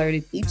can be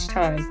alerted each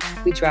time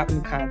we drop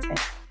new content.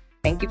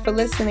 Thank you for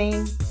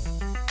listening.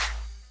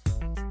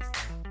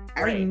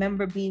 I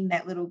remember being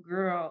that little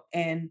girl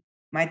and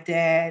my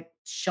dad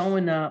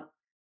showing up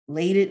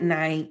late at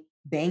night,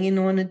 banging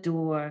on the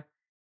door,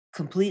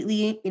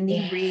 completely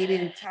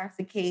inebriated,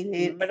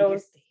 intoxicated,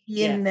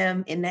 seeing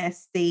them in that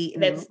state,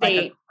 and like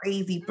a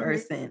crazy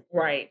person.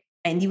 Right.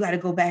 And you got to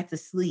go back to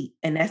sleep,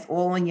 and that's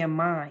all on your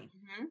mind.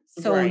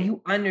 So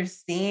you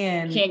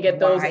understand. You can't get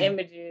those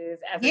images.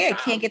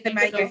 Can't get them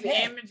out of your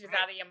head. Images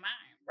out of your mind.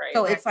 Right.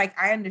 So it's like,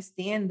 I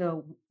understand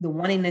the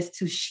wantingness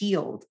to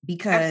shield,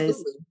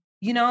 because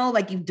you know,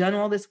 like you've done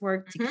all this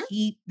work to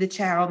keep the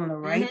child on the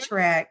right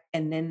track,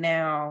 and then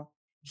now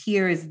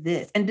here is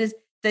this. And do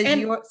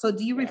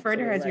you refer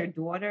to her as your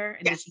daughter,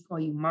 and does she call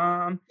you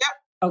mom?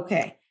 Yep.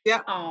 Okay.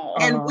 Yep.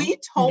 And we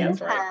told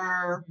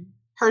her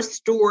her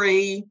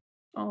story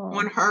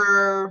on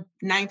her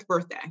 9th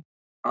birthday.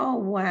 Oh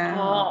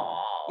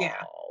wow.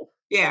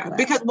 Yeah. Wow.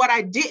 Because what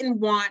I didn't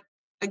want,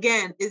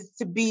 again, is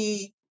to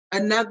be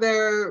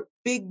another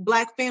big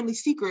Black family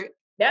secret.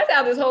 That's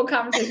how this whole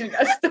conversation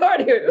got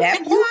started.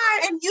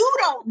 And you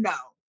don't know.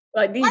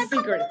 Like these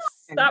secrets.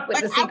 Stop with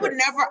the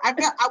secrets.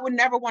 I would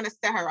never want to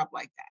set her up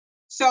like that.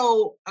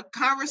 So a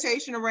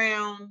conversation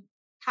around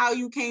how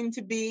you came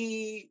to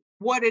be,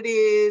 what it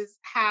is,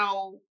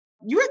 how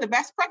you're the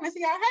best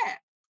pregnancy I had.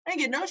 I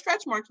didn't get no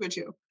stretch marks with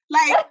you.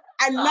 Like,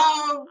 I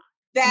love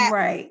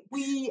that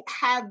we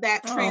have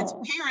that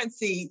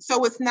transparency.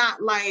 So it's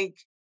not like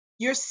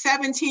you're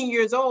 17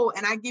 years old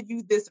and I give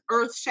you this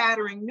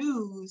earth-shattering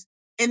news,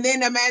 and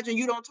then imagine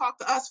you don't talk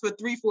to us for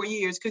 3-4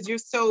 years because you're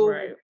so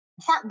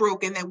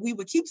heartbroken that we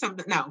would keep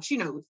something. No, she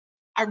knows.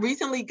 I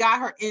recently got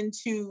her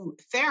into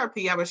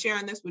therapy. I was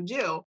sharing this with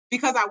Jill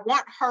because I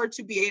want her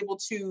to be able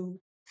to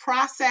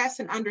process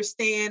and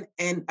understand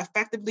and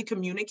effectively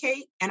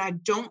communicate. And I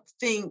don't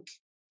think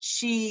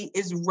she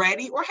is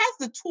ready or has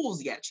the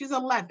tools yet. She's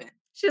 11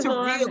 to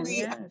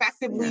really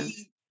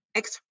effectively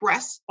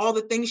express all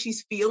the things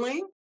she's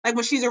feeling. Like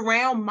when she's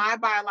around my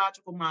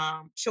biological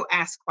mom, she'll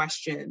ask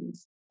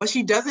questions, but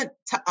she doesn't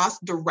to us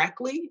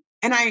directly.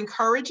 and I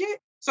encourage it.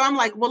 So I'm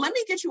like, well, let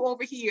me get you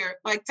over here,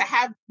 like to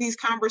have these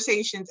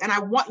conversations. And I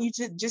want you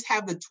to just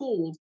have the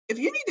tools. If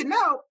you need to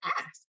know,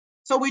 ask.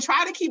 So we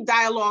try to keep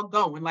dialogue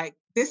going. Like,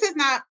 this is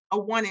not a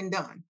one and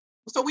done.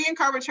 So we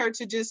encourage her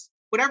to just,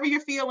 whatever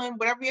you're feeling,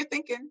 whatever you're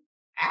thinking,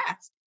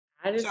 ask.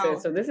 I just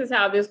said, so this is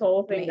how this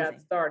whole thing got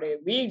started.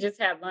 We just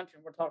had lunch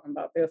and we're talking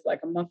about this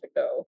like a month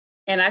ago.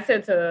 And I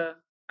said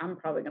I'm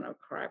probably going to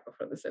cry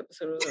before this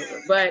episode is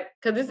over. But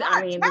because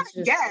it's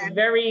just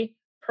very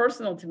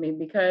personal to me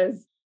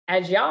because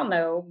as y'all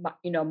know,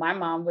 my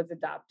mom was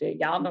adopted.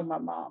 Y'all know my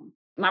mom.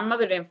 My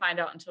mother didn't find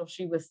out until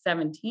she was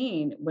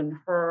 17 when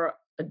her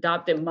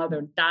adopted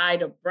mother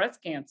died of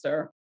breast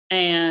cancer.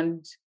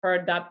 And her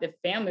adopted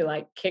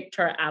family kicked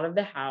her out of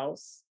the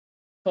house,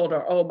 told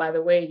her, oh, by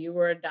the way, you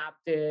were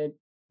adopted.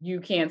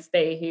 You can't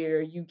stay here.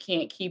 You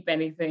can't keep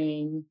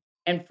anything.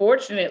 And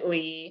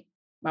fortunately,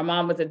 my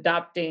mom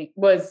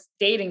was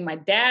dating my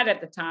dad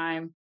at the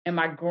time. And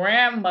my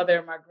grandmother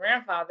and my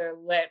grandfather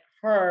let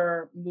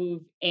her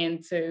move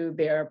into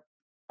their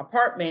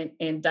apartment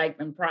in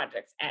Dykeman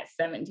Projects at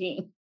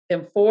 17.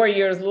 Then 4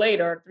 years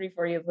later,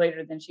 3-4 years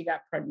later, then she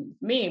got pregnant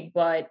with me.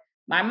 But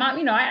my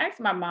mom, I asked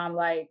my mom,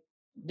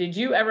 did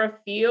you ever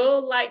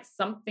feel like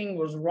something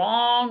was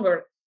wrong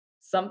or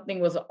something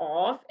was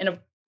off? And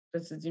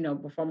this is,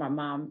 before my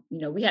mom,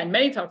 we had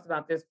many talks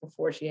about this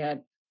before she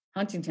had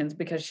Huntington's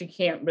because she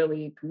can't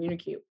really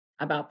communicate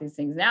about these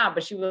things now.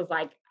 But she was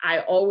like, I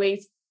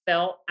always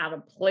felt out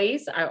of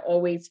place. I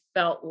always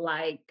felt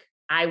like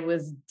I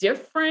was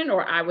different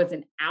or I was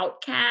an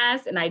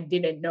outcast and I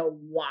didn't know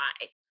why.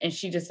 And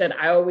she just said,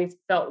 I always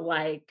felt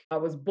like I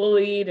was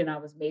bullied and I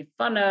was made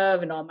fun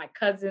of and all my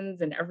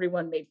cousins and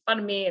everyone made fun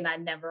of me and I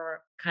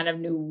never kind of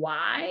knew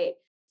why.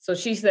 So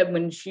she said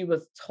when she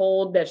was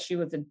told that she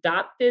was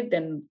adopted,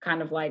 then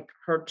kind of like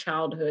her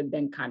childhood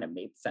then kind of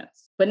made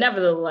sense. But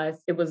nevertheless,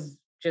 it was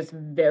just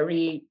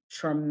very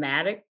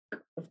traumatic,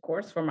 of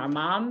course, for my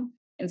mom.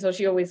 And so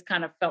she always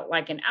kind of felt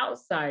like an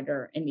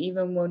outsider. And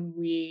even when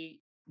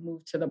we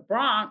moved to the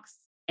Bronx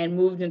and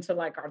moved into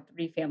our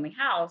 3-family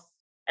house,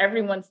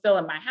 everyone still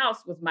in my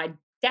house was my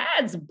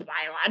dad's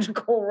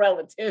biological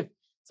relative.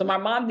 So my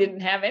mom didn't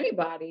have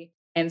anybody.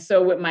 And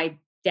so with my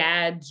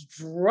dad's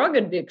drug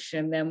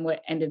addiction, then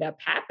what ended up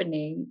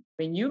happening,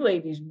 and you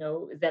ladies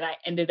know, is that I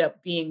ended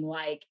up being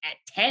at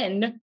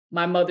 10,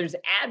 my mother's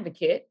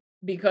advocate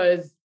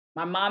because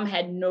my mom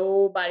had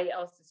nobody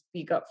else to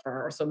speak up for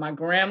her. So my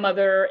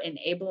grandmother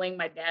enabling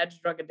my dad's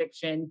drug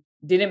addiction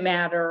didn't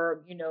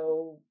matter,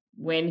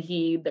 when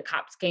the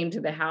cops came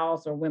to the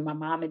house or when my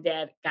mom and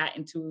dad got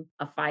into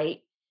a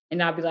fight.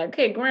 And I'd be like,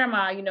 okay,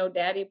 grandma,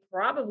 daddy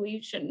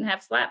probably shouldn't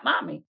have slapped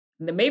mommy.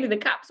 And then maybe the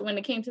cops when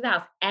they came to the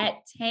house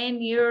at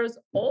 10 years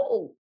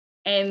old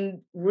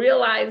and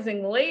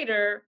realizing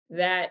later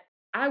that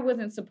I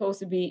wasn't supposed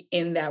to be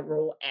in that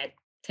role at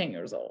 10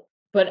 years old.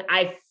 But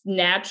I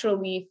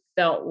naturally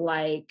felt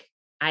like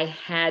I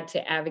had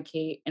to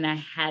advocate and I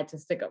had to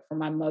stick up for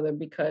my mother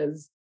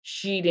because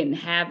she didn't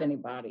have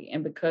anybody.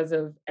 And because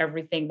of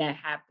everything that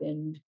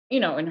happened,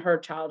 in her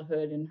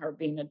childhood and her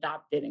being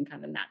adopted and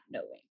kind of not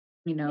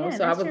knowing,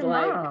 so I was like,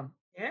 mom.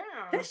 Yeah,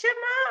 that's your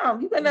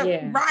mom. You're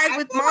gonna ride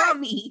with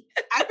mommy.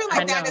 I feel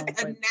like that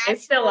is a natural.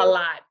 It's still a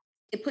lot.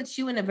 It puts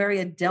you in a very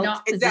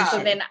adult position. Does.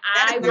 So then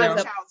I was not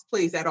a child's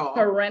place at all.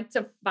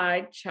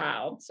 Parentified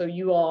child. So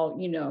you all,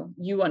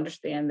 you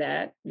understand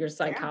that your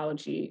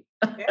psychology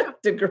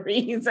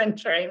degrees and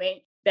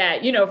training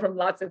that, from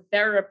lots of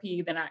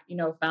therapy, then I,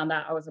 found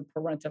out I was a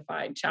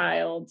parentified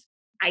child.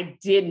 I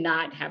did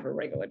not have a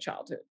regular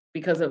childhood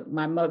because of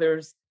my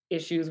mother's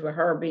issues with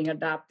her being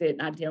adopted,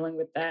 not dealing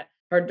with that,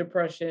 her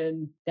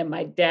depression, then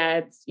my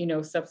dad's,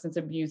 substance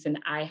abuse. And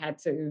I had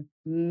to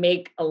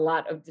make a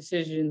lot of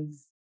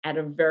decisions at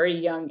a very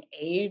young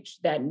age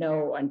that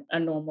a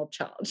normal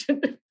child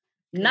should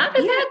not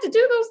have had to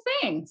do those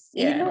things.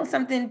 You know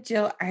something,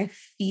 Jill? I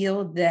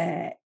feel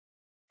that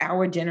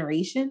our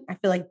generation, I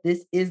feel like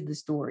this is the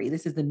story.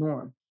 This is the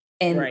norm.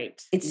 And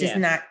it's just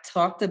not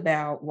talked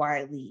about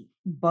widely,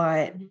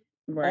 but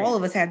all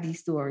of us had these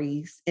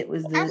stories. It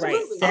was the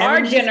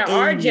 70s,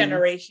 our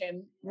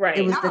generation. Right.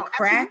 It was the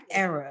crack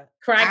era.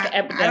 Crack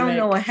epidemic. I don't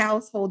know a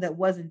household that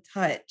wasn't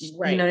touched.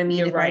 Right. You know what I mean?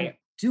 You're right. I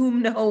do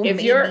know if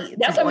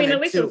that's what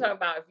Elisha was talking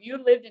about. If you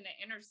lived in the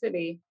inner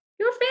city,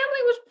 your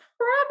family was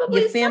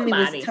probably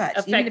was touched,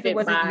 affected even if it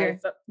wasn't by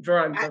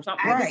drugs or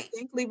something. I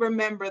distinctly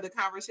remember the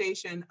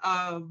conversation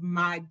of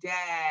my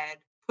dad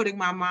putting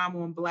my mom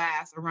on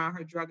blast around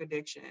her drug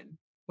addiction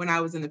when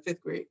I was in the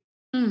 5th grade.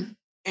 And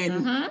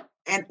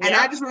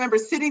I just remember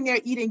sitting there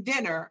eating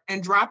dinner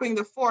and dropping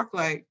the fork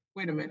like,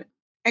 wait a minute,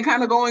 and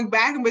kind of going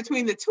back in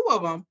between the two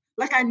of them.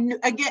 Like I knew,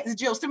 again,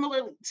 Jill,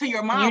 similar to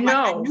your mom,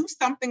 I knew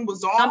something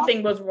was off.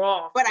 Something was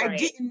wrong. But I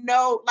didn't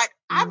know,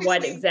 obviously.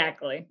 What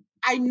exactly?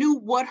 I knew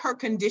what her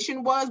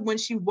condition was when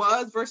she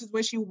was versus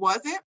when she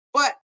wasn't,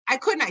 but I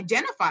couldn't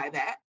identify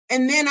that.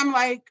 And then I'm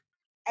like,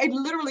 I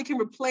literally can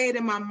replay it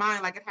in my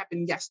mind like it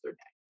happened yesterday.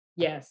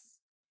 Yes.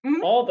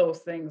 Mm-hmm. All those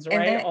things,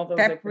 right? And all those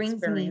that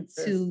brings me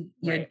to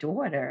your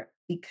daughter,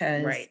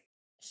 because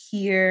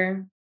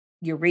here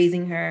you're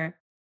raising her.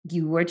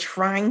 You were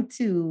trying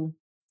to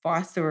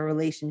foster a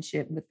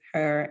relationship with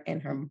her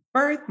and her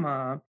birth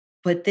mom,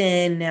 but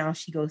then now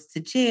she goes to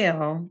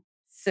jail.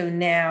 So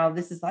now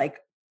this is like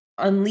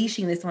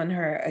unleashing this on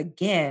her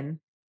again.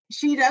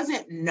 She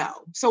doesn't know.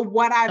 So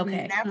what I've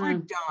never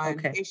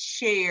done is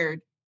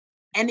shared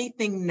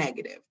anything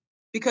negative,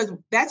 because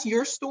that's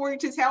your story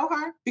to tell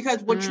her,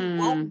 because what you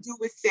won't do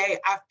is say,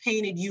 I've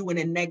painted you in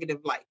a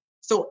negative light.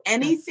 So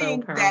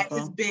anything that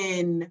has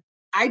been,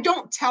 I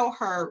don't tell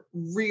her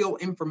real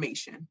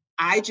information.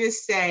 I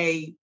just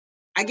say,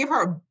 I give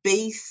her a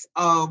base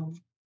of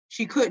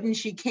she couldn't,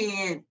 she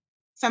can't.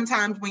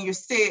 Sometimes when you're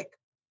sick,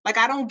 like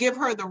I don't give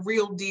her the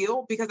real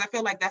deal because I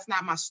feel like that's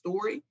not my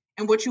story.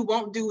 And what you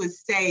won't do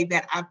is say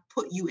that I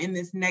put you in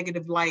this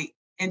negative light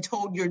and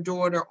told your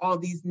daughter all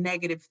these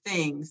negative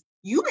things.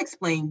 You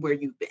explain where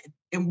you've been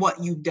and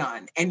what you've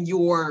done and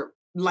your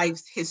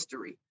life's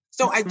history.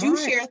 So that's I do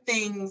share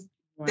things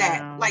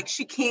that like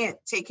she can't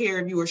take care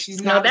of you or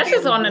she's not. No, that's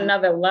just on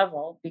another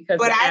level because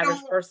the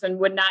average person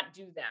would not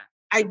do that.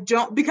 I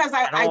don't, because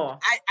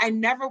I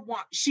never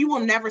want, she will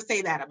never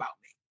say that about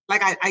me.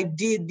 Like I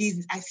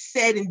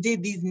said and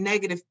did these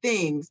negative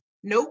things.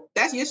 Nope,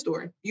 that's your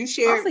story. You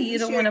share. Also, you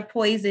don't want to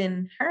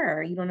poison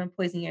her. You don't want to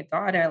poison your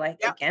daughter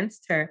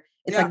against her.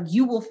 It's like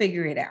you will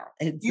figure it out.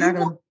 It's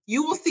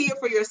you will see it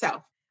for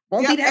yourself.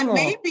 Won't be that long.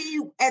 Maybe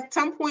at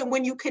some point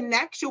when you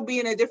connect, you'll be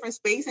in a different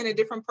space and a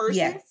different person.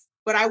 Yes.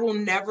 But I will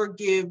never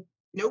give.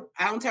 Nope,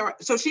 I don't tell her.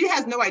 So she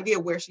has no idea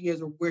where she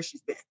is or where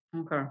she's been.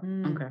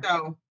 Okay.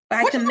 So but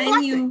I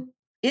commend you.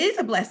 It is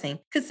a blessing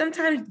because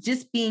sometimes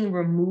just being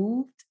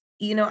removed,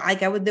 you know,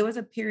 there was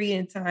a period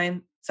in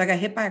time. So I got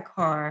hit by a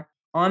car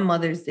on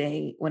Mother's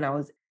Day when I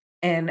was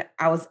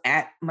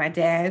at my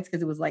dad's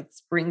because it was like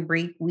spring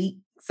break week.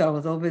 So I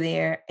was over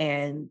there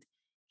and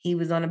he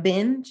was on a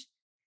binge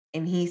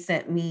and he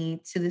sent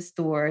me to the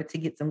store to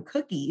get some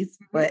cookies,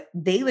 but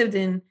they lived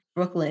in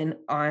Brooklyn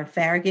on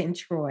Farragut and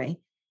Troy.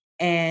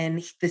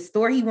 And the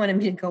store he wanted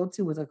me to go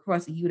to was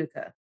across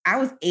Utica. I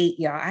was 8,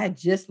 y'all. I had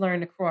just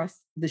learned to cross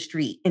the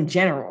street in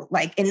general.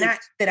 Like, and not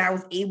that I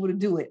was able to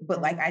do it,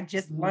 but like I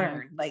just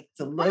learned like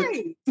to look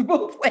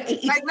both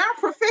ways. Like not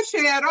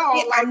proficient at all.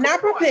 Yeah, like, I'm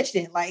not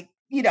proficient. Like,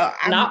 you know,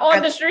 not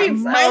on the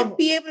streets. I might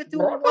be able to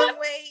do it one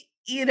way.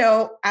 You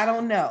know, I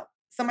don't know.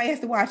 Somebody has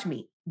to watch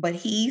me. But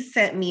he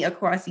sent me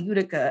across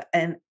Utica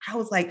and I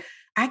was like,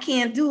 I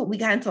can't do it. We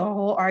got into a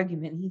whole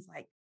argument. He's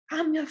like,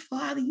 I'm your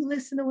father. You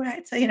listen to what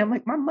I tell you. And I'm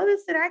like, my mother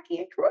said I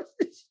can't cross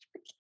the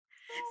street.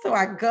 So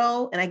I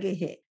go and I get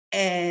hit.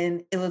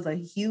 And it was a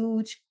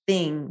huge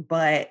thing,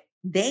 but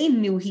they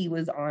knew he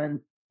was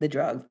on the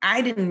drugs.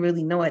 I didn't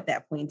really know at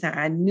that point in time.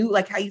 I knew,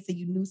 like how you said,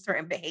 you knew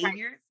certain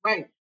behaviors.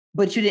 Right.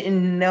 But you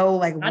didn't know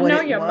like what it was. I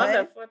know your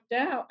mother flipped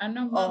out. I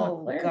know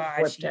Mama Claire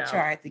flipped she out.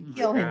 tried to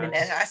kill him in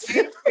that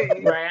hospital.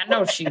 Right, I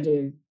know she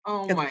did.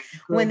 Oh my goodness.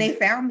 When they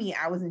found me,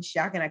 I was in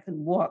shock and I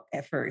couldn't walk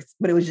at first,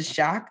 but it was just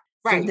shock.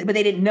 Right. So, but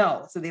they didn't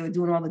know. So they were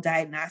doing all the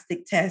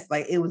diagnostic tests.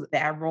 Like it was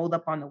bad. I rolled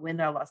up on the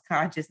window. I lost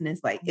consciousness.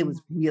 Like it was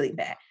really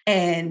bad.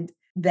 And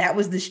that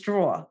was the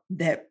straw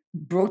that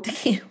broke the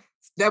camel's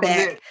back. Was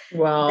it.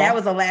 Well, that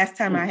was the last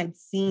time I had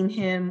seen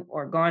him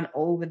or gone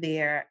over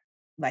there.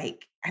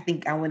 Like, I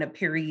think I went a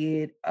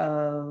period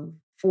of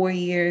 4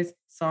 years,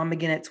 saw him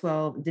again at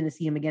 12, didn't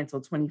see him again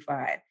until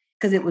 25.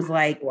 Because it was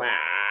like,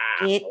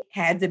 it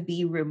had to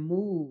be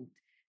removed.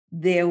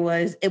 It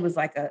was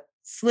like a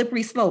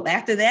slippery slope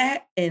after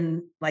that.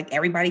 And like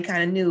everybody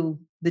kind of knew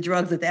the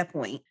drugs at that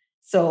point.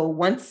 So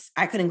once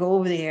I couldn't go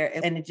over there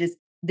and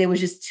there was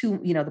just too,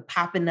 you know, the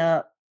popping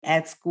up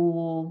at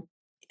school,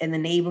 in the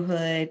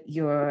neighborhood,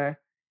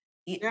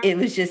 it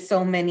was just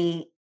so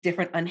many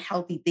different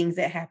unhealthy things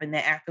that happened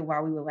that after a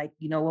while we were like,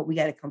 you know what, we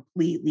got to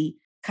completely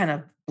kind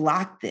of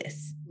block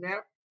this.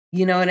 Yep.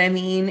 You know what I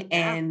mean? Yep.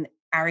 And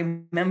I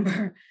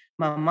remember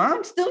my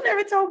mom still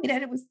never told me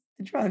that it was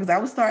the drugs. I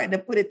was starting to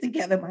put it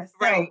together myself.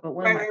 Right. But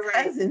one of my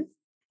cousins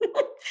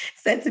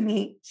said to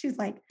me, she's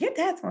like, your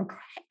dad's on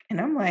crack.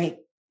 And I'm like,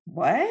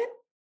 what?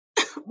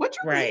 What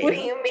you mean? What do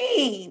you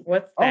mean?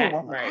 What's that?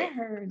 I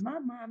heard your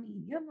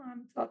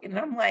mommy talking. And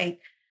I'm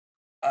like,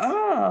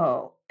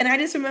 oh. And I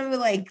just remember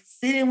like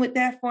sitting with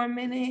that for a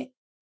minute.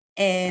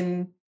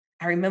 And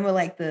I remember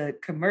like the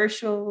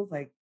commercials,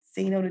 like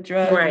say no to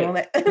drugs and all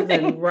that.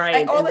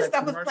 Like all this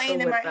stuff was playing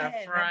in my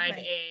head. Fried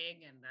egg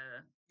and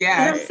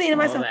and I'm saying to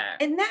myself,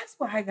 and that's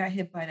why I got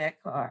hit by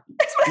that car.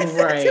 That's what I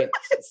said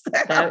to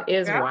myself. That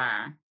is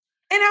why.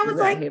 And I was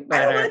like, I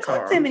don't want to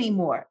talk to him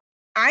anymore.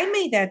 I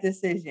made that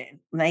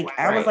decision. Like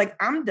I was like,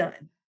 I'm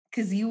done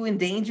because you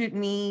endangered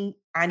me.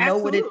 I know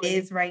what it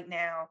is right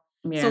now.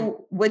 Yeah.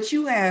 So what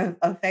you have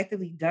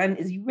effectively done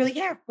is you really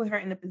have put her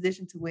in a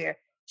position to where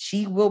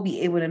she will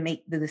be able to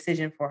make the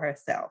decision for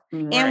herself.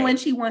 Right. And when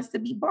she wants to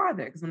be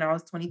bothered, because when I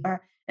was 25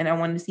 and I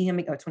wanted to see him,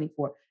 or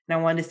 24, and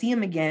I wanted to see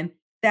him again,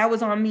 that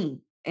was on me.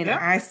 And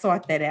I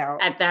sought that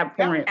out. At that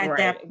point, at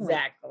that point.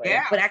 Exactly.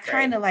 Yeah. But I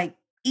kind of like,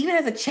 even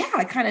as a child,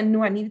 I kind of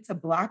knew I needed to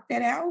block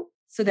that out.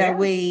 So that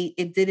way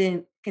it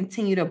didn't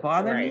continue to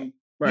bother me.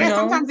 Right. Yeah,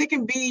 sometimes it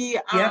can be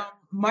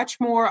much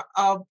more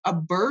of a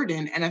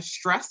burden and a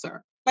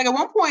stressor. Like at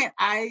one point,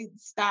 I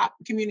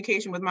stopped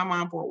communication with my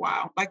mom for a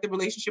while. Like the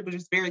relationship was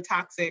just very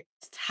toxic.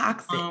 It's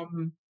toxic.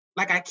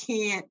 Like I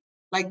can't,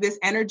 like this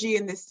energy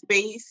in this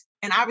space.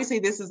 And obviously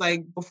this is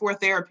like before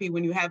therapy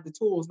when you have the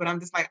tools, but I'm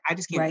just like, I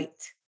just can't. Right.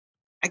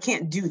 I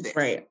can't do this.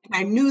 Right. And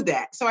I knew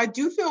that. So I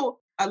do feel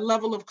a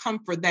level of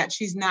comfort that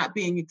she's not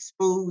being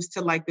exposed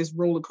to like this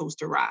roller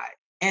coaster ride.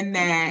 And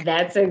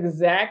that's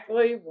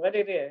exactly what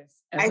it is.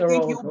 I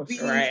think you'll be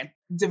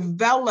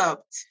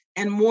developed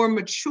and more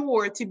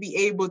mature to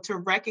be able to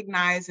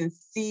recognize and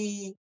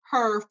see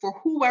her for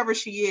whoever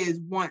she is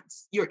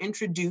once you're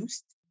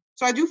introduced.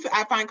 So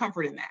I find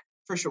comfort in that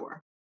for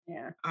sure.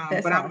 Yeah.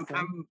 But awesome.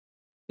 I'm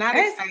not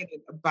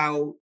excited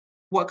about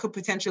what could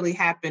potentially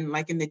happen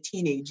like in the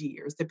teenage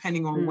years,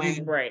 depending on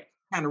when it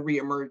kind of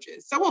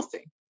reemerges. So we'll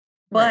see.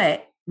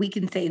 But we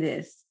can say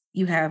this,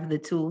 you have the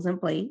tools in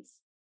place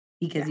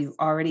because you've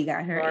already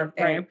got her in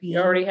therapy. You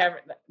already have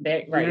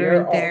that, right.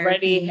 You're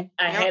already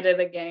ahead of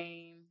the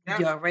game.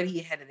 You're already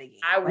ahead of the game.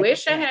 I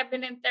wish I had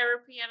been in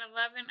therapy at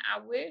 11.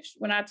 I wish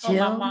when I told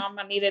my mom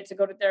I needed to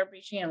go to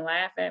therapy, she didn't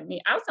laugh at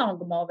me. I was telling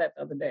them all that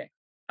the other day.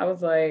 I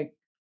was like,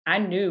 I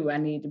knew I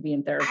needed to be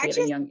in therapy at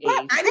a young age.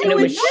 And it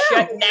was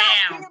shut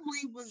down.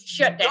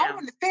 Shut down.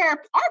 Going to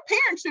therapy. Our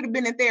parents should have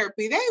been in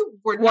therapy. They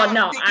were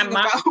not thinking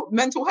about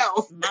mental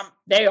health.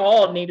 They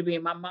all need to be.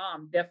 My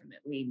mom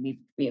definitely needed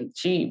to be in.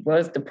 She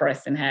was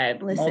depressed and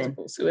had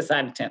multiple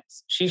suicide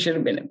attempts. She should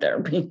have been in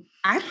therapy.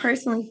 I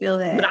personally feel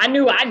that. But I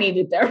knew I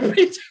needed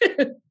therapy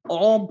too.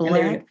 All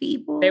Black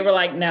people. They were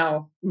like,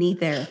 no. Need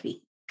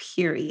therapy.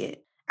 Period.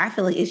 I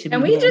feel like it should be.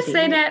 And we just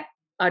say that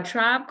A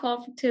Tribe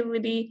Called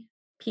Fertility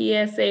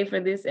PSA for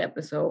this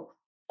episode.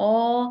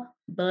 All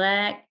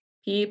Black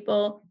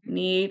people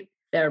need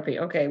therapy.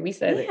 Okay, we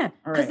said it. Yeah,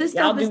 because this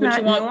stuff is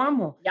not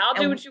normal. Y'all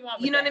do what you want.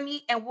 You know what I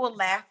mean? And we'll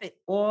laugh it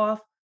off,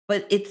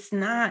 but it's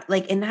not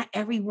like, and not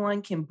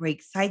everyone can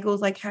break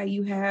cycles like how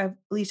you have,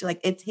 Elisha.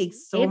 Like it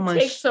takes so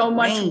much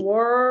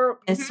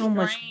work and so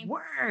much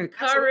work,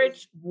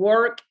 courage,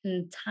 work,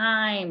 and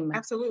time.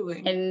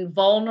 Absolutely. And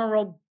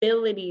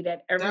vulnerability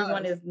that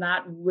everyone is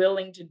not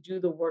willing to do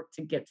the work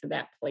to get to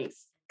that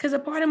place. Because a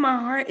part of my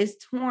heart is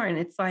torn.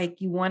 It's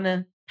like you want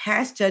to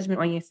pass judgment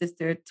on your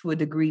sister to a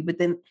degree, but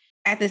then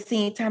at the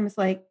same time, it's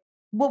like,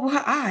 what were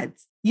her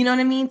odds? You know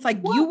what I mean? It's like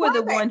you were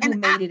the one who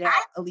made it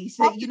out,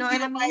 Elisha. You know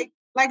what I mean?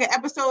 Like an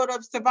episode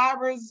of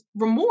Survivor's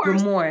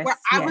Remorse where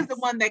I was the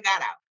one that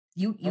got out.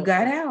 You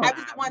got out. I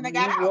was the one that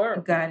got out.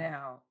 You got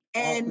out.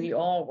 And we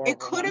all were. It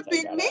could have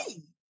been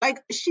me.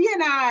 Like she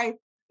and I,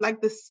 like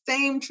the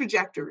same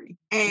trajectory.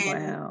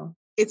 And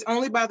it's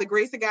only by the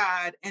grace of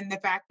God and the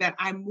fact that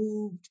I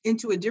moved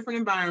into a different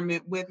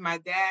environment with my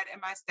dad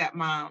and my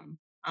stepmom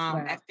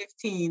at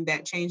 15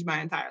 that changed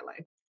my entire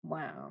life.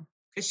 Wow.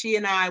 Because she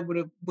and I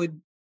would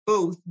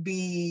both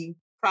be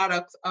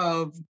products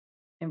of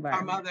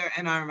our mother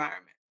and our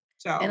environment.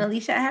 So, and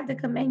Elisha, I have to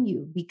commend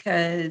you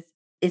because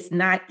it's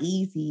not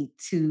easy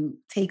to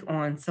take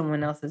on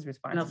someone else's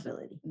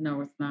responsibility.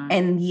 No, it's not.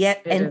 And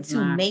yet,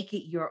 make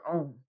it your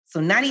own. So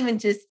not even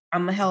just,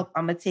 I'm going to help,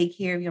 I'm going to take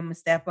care of you, I'm going to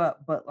step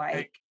up, but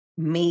like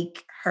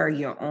make her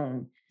your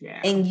own. Yeah.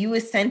 And you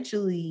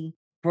essentially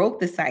broke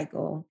the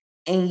cycle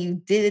and you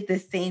did it the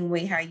same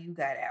way how you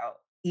got out.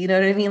 You know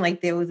what I mean?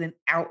 Like there was an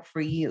out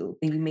for you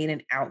and you made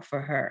an out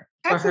for her.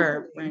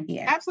 Absolutely. For her.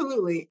 Yeah.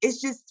 Absolutely.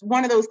 It's just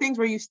one of those things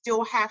where you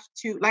still have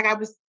to, like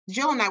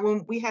Jill and I,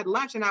 when we had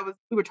lunch and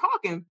we were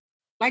talking,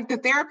 like the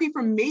therapy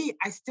for me,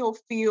 I still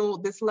feel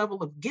this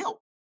level of guilt.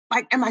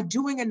 Like, am I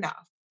doing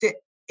enough?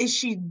 Is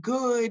she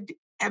good?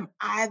 Am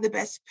I the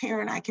best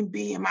parent I can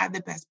be? Am I the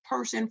best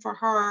person for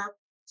her?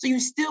 So you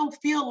still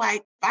feel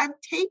like if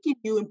I've taken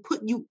you and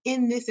put you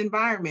in this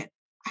environment,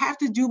 I have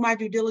to do my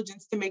due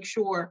diligence to make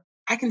sure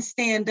I can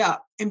stand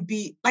up and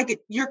be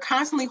like you're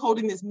constantly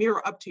holding this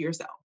mirror up to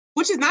yourself,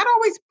 which is not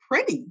always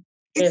pretty.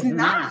 It's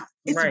not.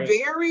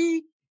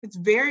 It's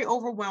very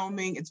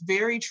overwhelming. It's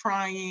very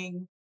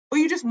trying, but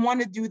you just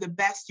want to do the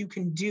best you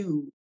can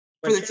do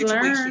for the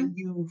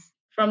situation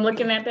from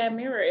looking at that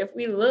mirror. If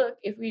we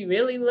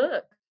really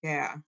look.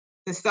 Yeah.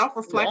 The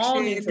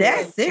self-reflection.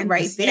 That's it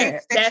right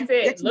there. That's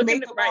it.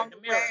 Looking right in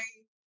the mirror.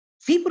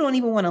 People don't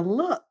even want to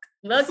look.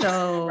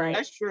 So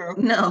that's true.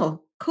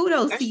 No,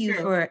 kudos to you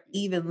for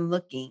even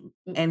looking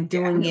and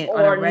doing it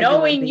or on a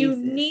knowing basis. You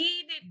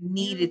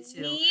needed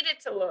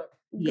to look.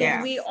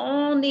 Yeah, we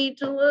all need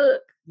to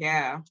look.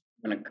 Yeah.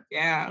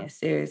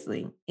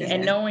 Seriously. Yeah.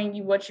 And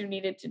knowing what you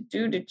needed to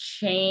do to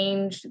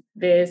change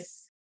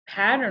this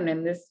pattern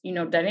and this,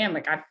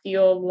 dynamic. I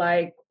feel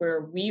like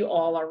where we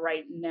all are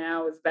right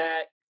now is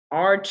that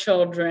our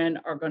children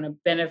are going to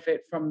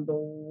benefit from the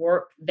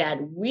work that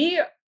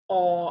we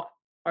all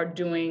are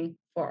doing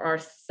for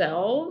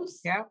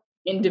ourselves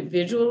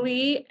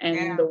individually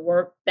and the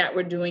work that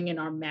we're doing in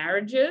our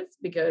marriages,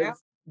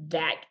 because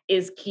that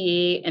is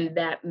key and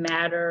that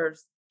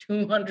matters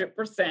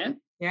 200%.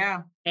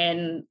 Yeah.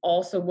 And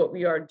also what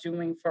we are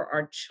doing for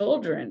our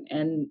children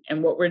and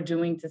what we're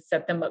doing to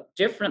set them up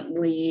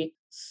differently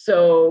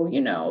so,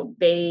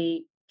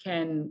 they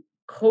can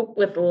cope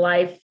with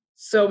life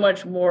so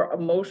much more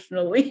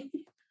emotionally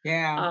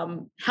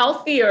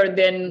healthier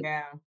than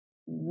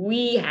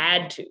we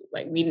had to.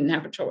 Like, we didn't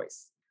have a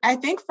choice. I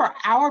think for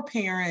our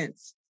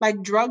parents,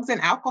 like, drugs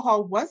and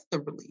alcohol was the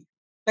relief.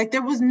 Like,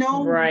 there was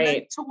no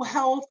mental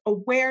health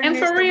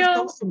awareness. And for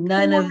real,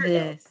 none of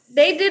this.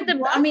 They did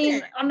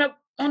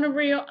on a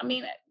real, I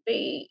mean,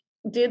 they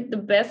did the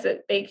best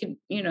that they could,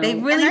 you know. They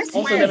really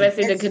also the best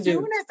that they could do. As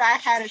soon as I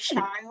had a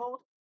child,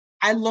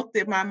 I looked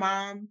at my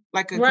mom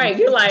like a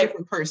you're like,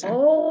 different person.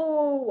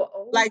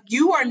 Like,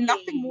 you are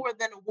nothing more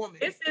than a woman.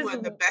 This is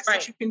the best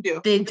that you can do.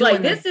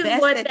 Like, this is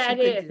what that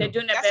is. They're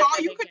doing That's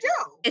all you could do.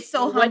 It's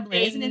so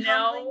humbling, isn't it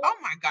humbling? Oh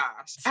my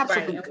gosh.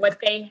 Absolutely. Right. And what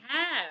they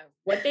have,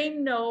 what they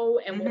know,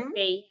 and what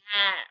they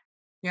have.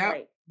 Yeah.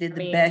 Right. Did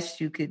the best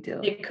you could do.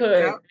 It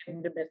could.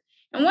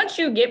 And once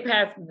you get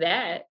past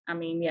that,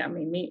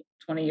 me,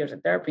 20 years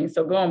of therapy and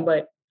still going,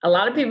 but a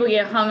lot of people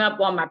get hung up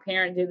on my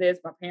parent did this,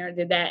 my parent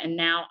did that, and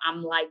now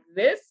I'm like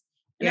this.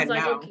 And it's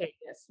like, okay,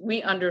 yes,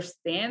 we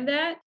understand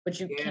that, but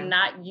you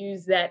cannot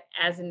use that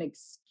as an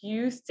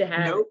excuse to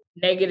have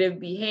negative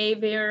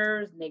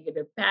behaviors,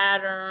 negative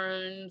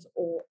patterns,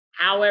 or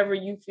however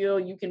you feel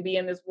you can be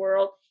in this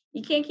world.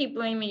 You can't keep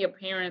blaming your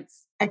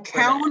parents.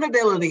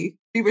 Accountability.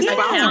 Be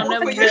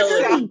responsible for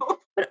yourself.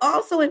 But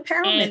also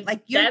empowerment. And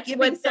like, you're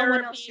giving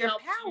someone else your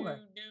power.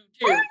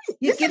 Right.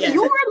 You're giving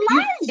your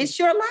life. It's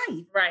your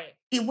life. Right.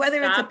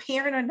 Whether it's a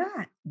parent or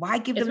not. Why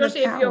give them the power?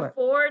 Especially if you're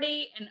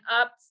 40 and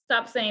up,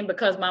 stop saying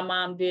because my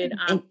mom did.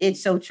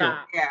 It's so true.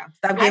 Stop. Yeah.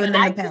 Stop giving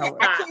them the power.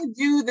 I can't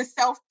do the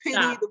self-pity,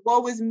 the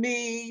woe is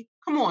me.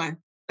 Come on.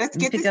 Let's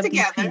get this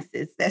together.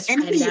 That's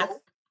and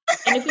heal.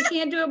 And if you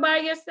can't do it by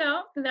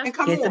yourself, then that's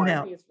what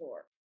therapy is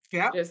for.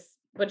 Yeah.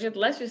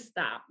 Let's just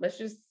stop. Let's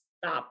just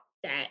stop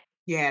that.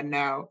 Yeah,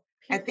 no.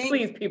 I think,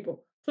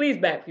 please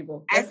back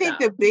people. I think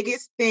the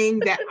biggest thing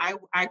that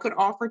I could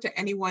offer to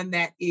anyone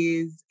that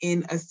is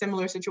in a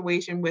similar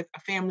situation with a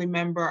family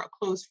member, a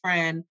close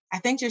friend, I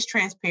think just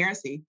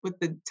transparency with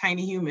the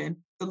tiny human,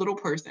 the little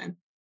person.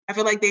 I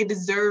feel like they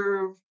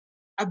deserve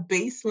a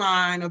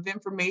baseline of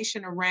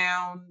information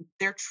around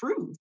their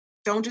truth.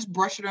 Don't just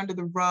brush it under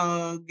the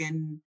rug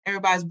and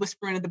everybody's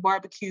whispering at the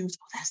barbecues,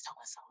 oh, that's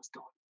so-and-so's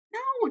doing.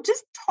 No,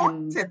 just talk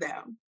to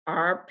them.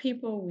 Our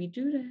people, we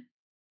do that.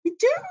 We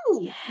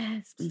do.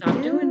 Yes.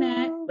 Stop doing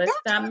that. Let's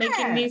stop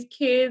making these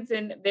kids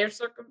and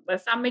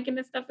let's stop making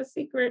this stuff a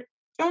secret.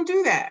 Don't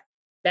do that.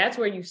 That's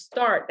where you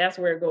start. That's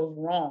where it goes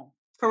wrong.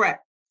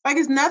 Correct. Like,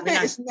 it's nothing,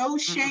 it's no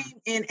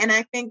shame in, and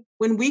I think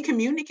when we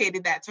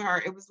communicated that to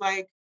her, it was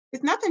like,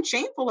 it's nothing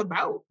shameful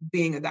about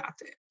being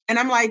adopted. And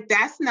I'm like,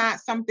 that's not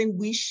something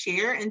we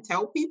share and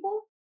tell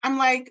people. I'm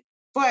like,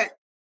 but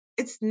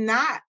it's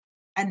not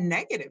a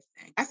negative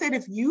thing. I said,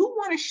 if you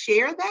want to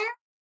share that,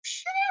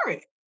 share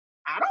it.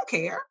 I don't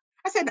care.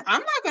 I said,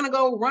 I'm not going to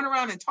go run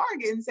around in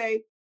Target and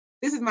say,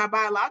 this is my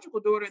biological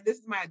daughter, this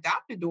is my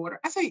adopted daughter.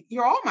 I say,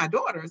 you're all my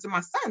daughters and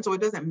my son, so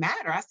it doesn't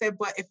matter. I said,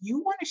 but if you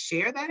want to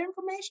share that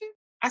information,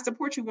 I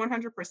support you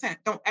 100%.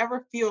 Don't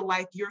ever feel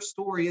like your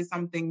story is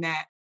something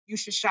that you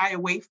should shy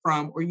away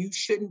from, or you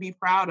shouldn't be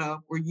proud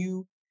of, or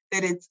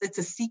that it's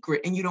a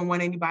secret and you don't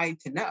want anybody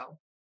to know.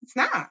 It's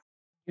not.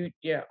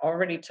 You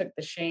already took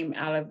the shame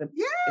out of the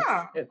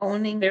it's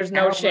owning. There's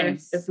no shame.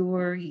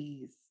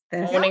 Stories.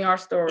 Owning our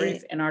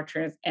stories and our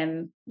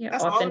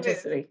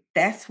authenticity.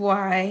 That's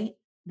why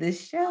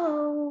this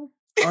show,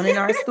 owning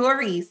our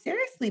stories,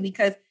 seriously,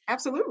 because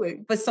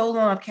absolutely, for so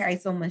long I've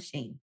carried so much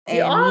shame.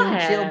 We all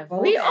have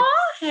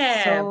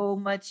so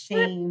much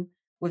shame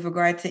with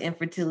regard to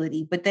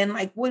infertility. But then,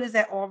 like, what is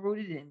that all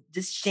rooted in?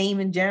 Just shame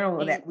in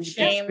general that we've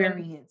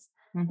experienced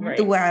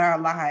throughout our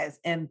lives,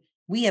 and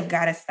we have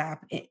got to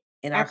stop it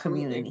in our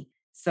community.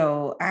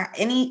 So,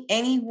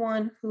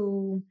 anyone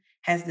who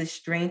has the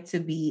strength to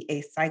be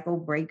a cycle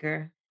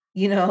breaker,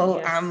 I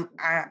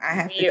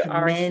have to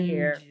commend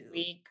you.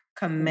 We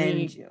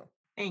commend you.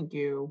 Thank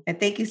you. And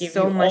thank you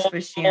so much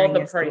for sharing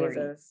your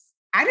story.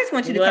 I just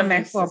want you to come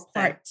back for a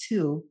part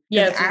 2.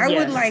 Yes, I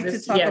would like to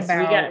talk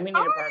about we need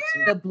a part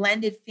 2. The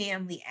blended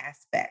family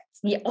aspect.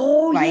 Yeah.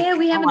 Oh,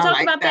 we haven't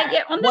talked about that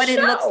yet on the show. What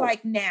it looks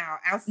like now,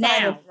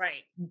 outside of,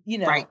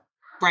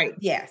 Right.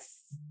 Yes.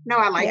 No,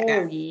 I like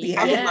that. Yes.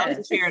 I would love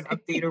to share an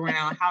update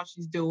around how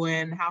she's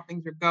doing, how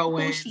things are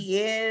going. Who she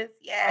is.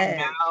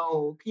 Yes. I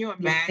know. Can you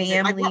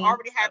imagine? Like, we're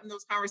already having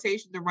those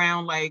conversations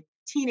around, like,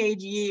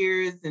 teenage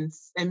years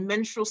and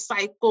menstrual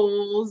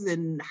cycles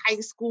and high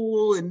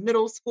school and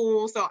middle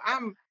school. So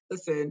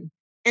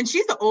and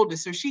she's the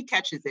oldest, so she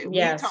catches it.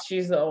 Yes,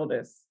 she's the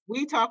oldest.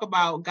 We talk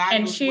about God,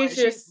 and she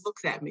just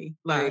looks at me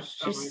like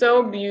she's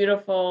so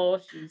beautiful.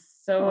 She's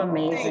so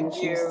amazing.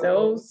 She's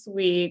so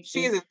sweet.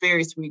 She is a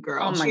very sweet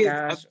girl. Oh my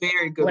gosh, a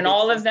very good. When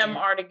all of them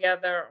are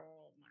together,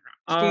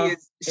 oh my God.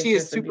 She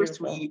is super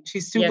sweet.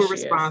 She's super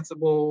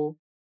responsible.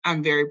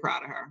 I'm very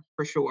proud of her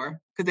for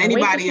sure. Because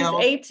anybody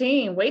else,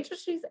 18. Wait till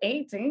she's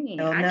 18.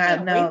 No,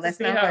 that's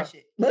not her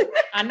shit.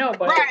 I know,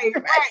 but right.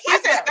 I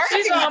said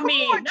 13. She's on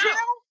me. No.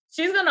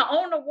 She's gonna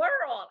own the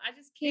world. I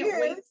just can't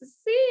wait to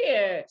see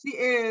it. She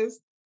is.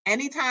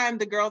 anytime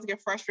the girls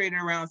get frustrated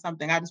around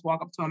something, I just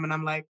walk up to them and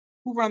I'm like,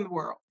 who run the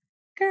world?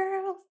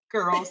 Girls.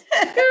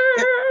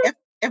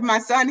 If my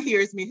son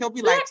hears me, he'll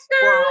be like,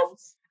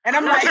 squirrels. And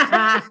I'm like,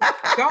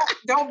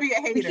 don't be a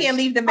hater. We can't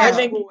leave them out.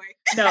 Boy.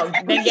 No,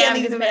 then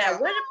Gabby's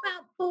mad. What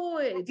about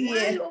boys? Yeah.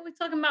 Why are you always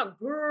talking about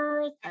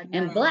girls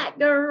and black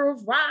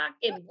girls, rock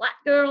and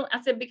black girls?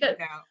 I said, because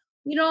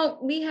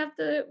we have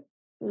to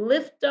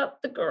lift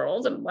up the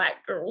girls and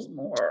black girls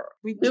more.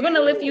 We're going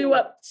to lift you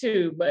up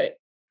too, but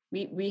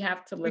we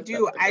have to lift up the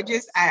girls.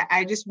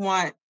 I just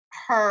want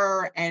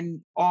her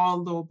and all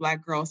little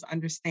black girls to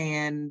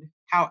understand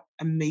how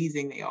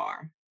amazing they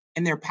are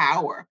and their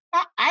power.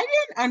 I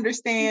didn't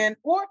understand,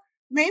 or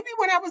maybe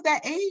when I was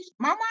that age,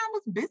 my mom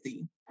was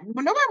busy.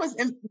 When nobody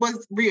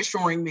was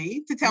reassuring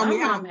me to tell me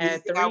how mom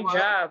had 3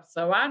 jobs,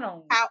 so I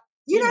don't.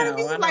 You know what I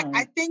mean? Like,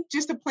 I think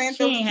just to plant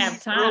those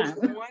seeds early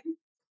on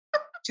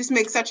just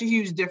makes such a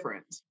huge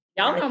difference.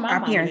 Y'all know my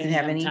Our mom parents didn't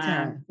have any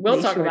time.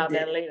 We'll talk about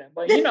that later.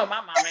 But my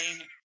mom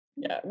ain't.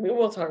 Yeah, we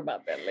will talk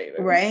about that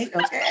later. Right?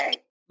 Okay.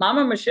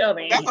 Mama Michelle,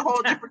 that's a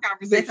whole different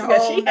conversation.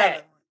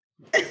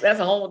 That's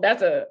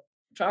a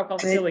Tribe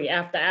Called Fertility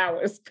after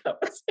hours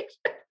conversation.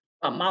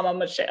 Mama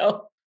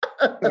Michelle.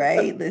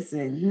 Right?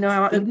 Listen,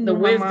 the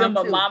wisdom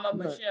of Mama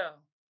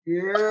Michelle.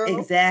 Yeah.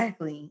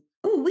 Exactly.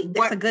 Ooh,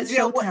 that's a good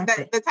show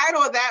topic. The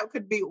title of that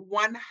could be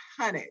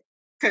 100,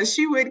 because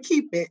she would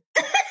keep it.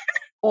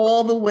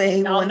 All the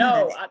way. No,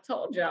 I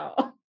told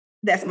y'all.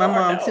 That's my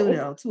mom too,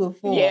 though. 2 or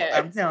 4. Yeah.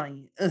 I'm telling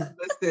you.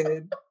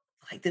 Listen.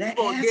 Like, did I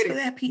ask for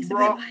that piece of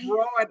advice?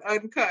 Raw and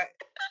uncut.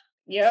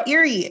 Yep.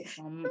 Period.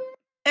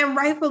 And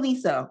rightfully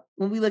so,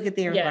 when we look at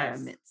their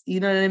environments.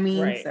 You know what I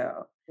mean? Right.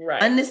 So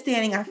right.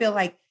 Understanding, I feel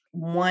like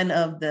one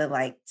of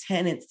the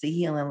tenets to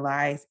healing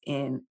lies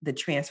in the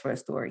transfer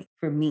story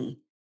for me.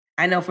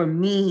 I know for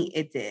me,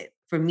 it did.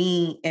 For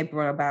me, it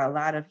brought about a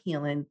lot of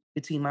healing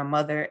between my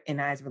mother and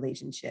I's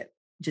relationship.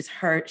 Just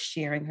her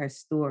sharing her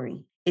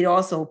story. It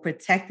also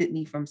protected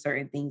me from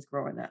certain things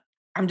growing up.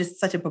 I'm just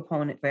such a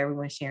proponent for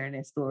everyone sharing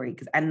their story,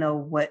 because I know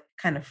what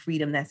kind of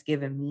freedom that's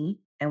given me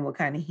and what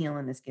kind of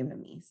healing it's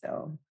given me.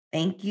 So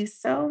thank you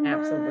so much.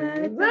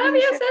 Absolutely. Love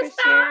you,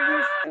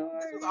 sister.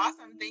 This was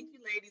awesome. Thank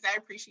you, ladies. I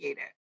appreciate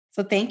it.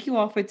 So thank you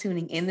all for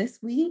tuning in this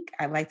week.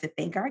 I'd like to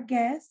thank our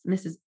guest,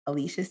 Mrs.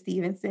 Elisha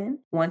Stevenson,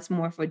 once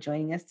more for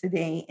joining us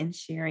today and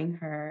sharing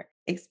her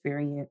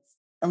experience.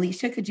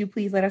 Elisha, could you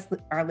please let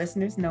our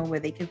listeners know where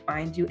they can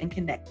find you and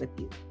connect with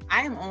you?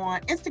 I am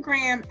on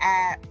Instagram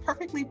at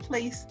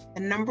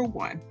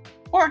perfectlyplaced1,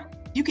 or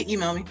you can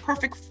email me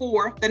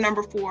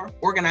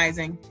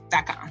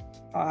perfect4organizing.com.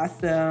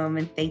 Awesome.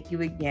 And thank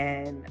you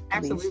again,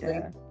 Absolutely.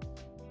 Elisha.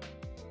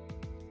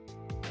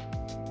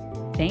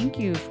 Thank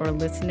you for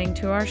listening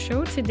to our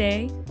show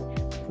today.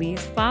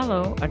 Please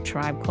follow A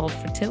Tribe Called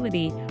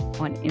Fertility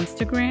on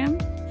Instagram,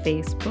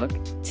 Facebook,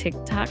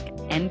 TikTok,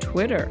 and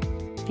Twitter.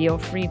 Feel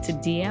free to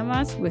DM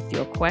us with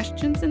your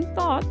questions and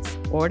thoughts,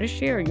 or to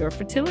share your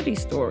fertility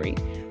story.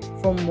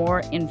 For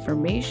more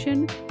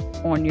information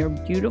on your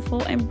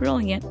beautiful and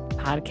brilliant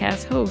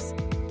podcast hosts,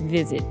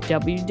 visit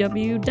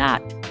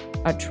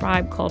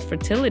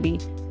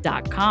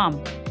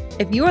www.atribecalledfertility.com.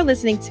 If you are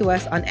listening to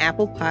us on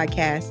Apple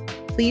Podcasts,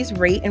 please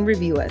rate and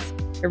review us.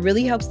 It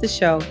really helps the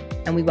show,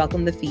 and we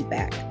welcome the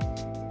feedback.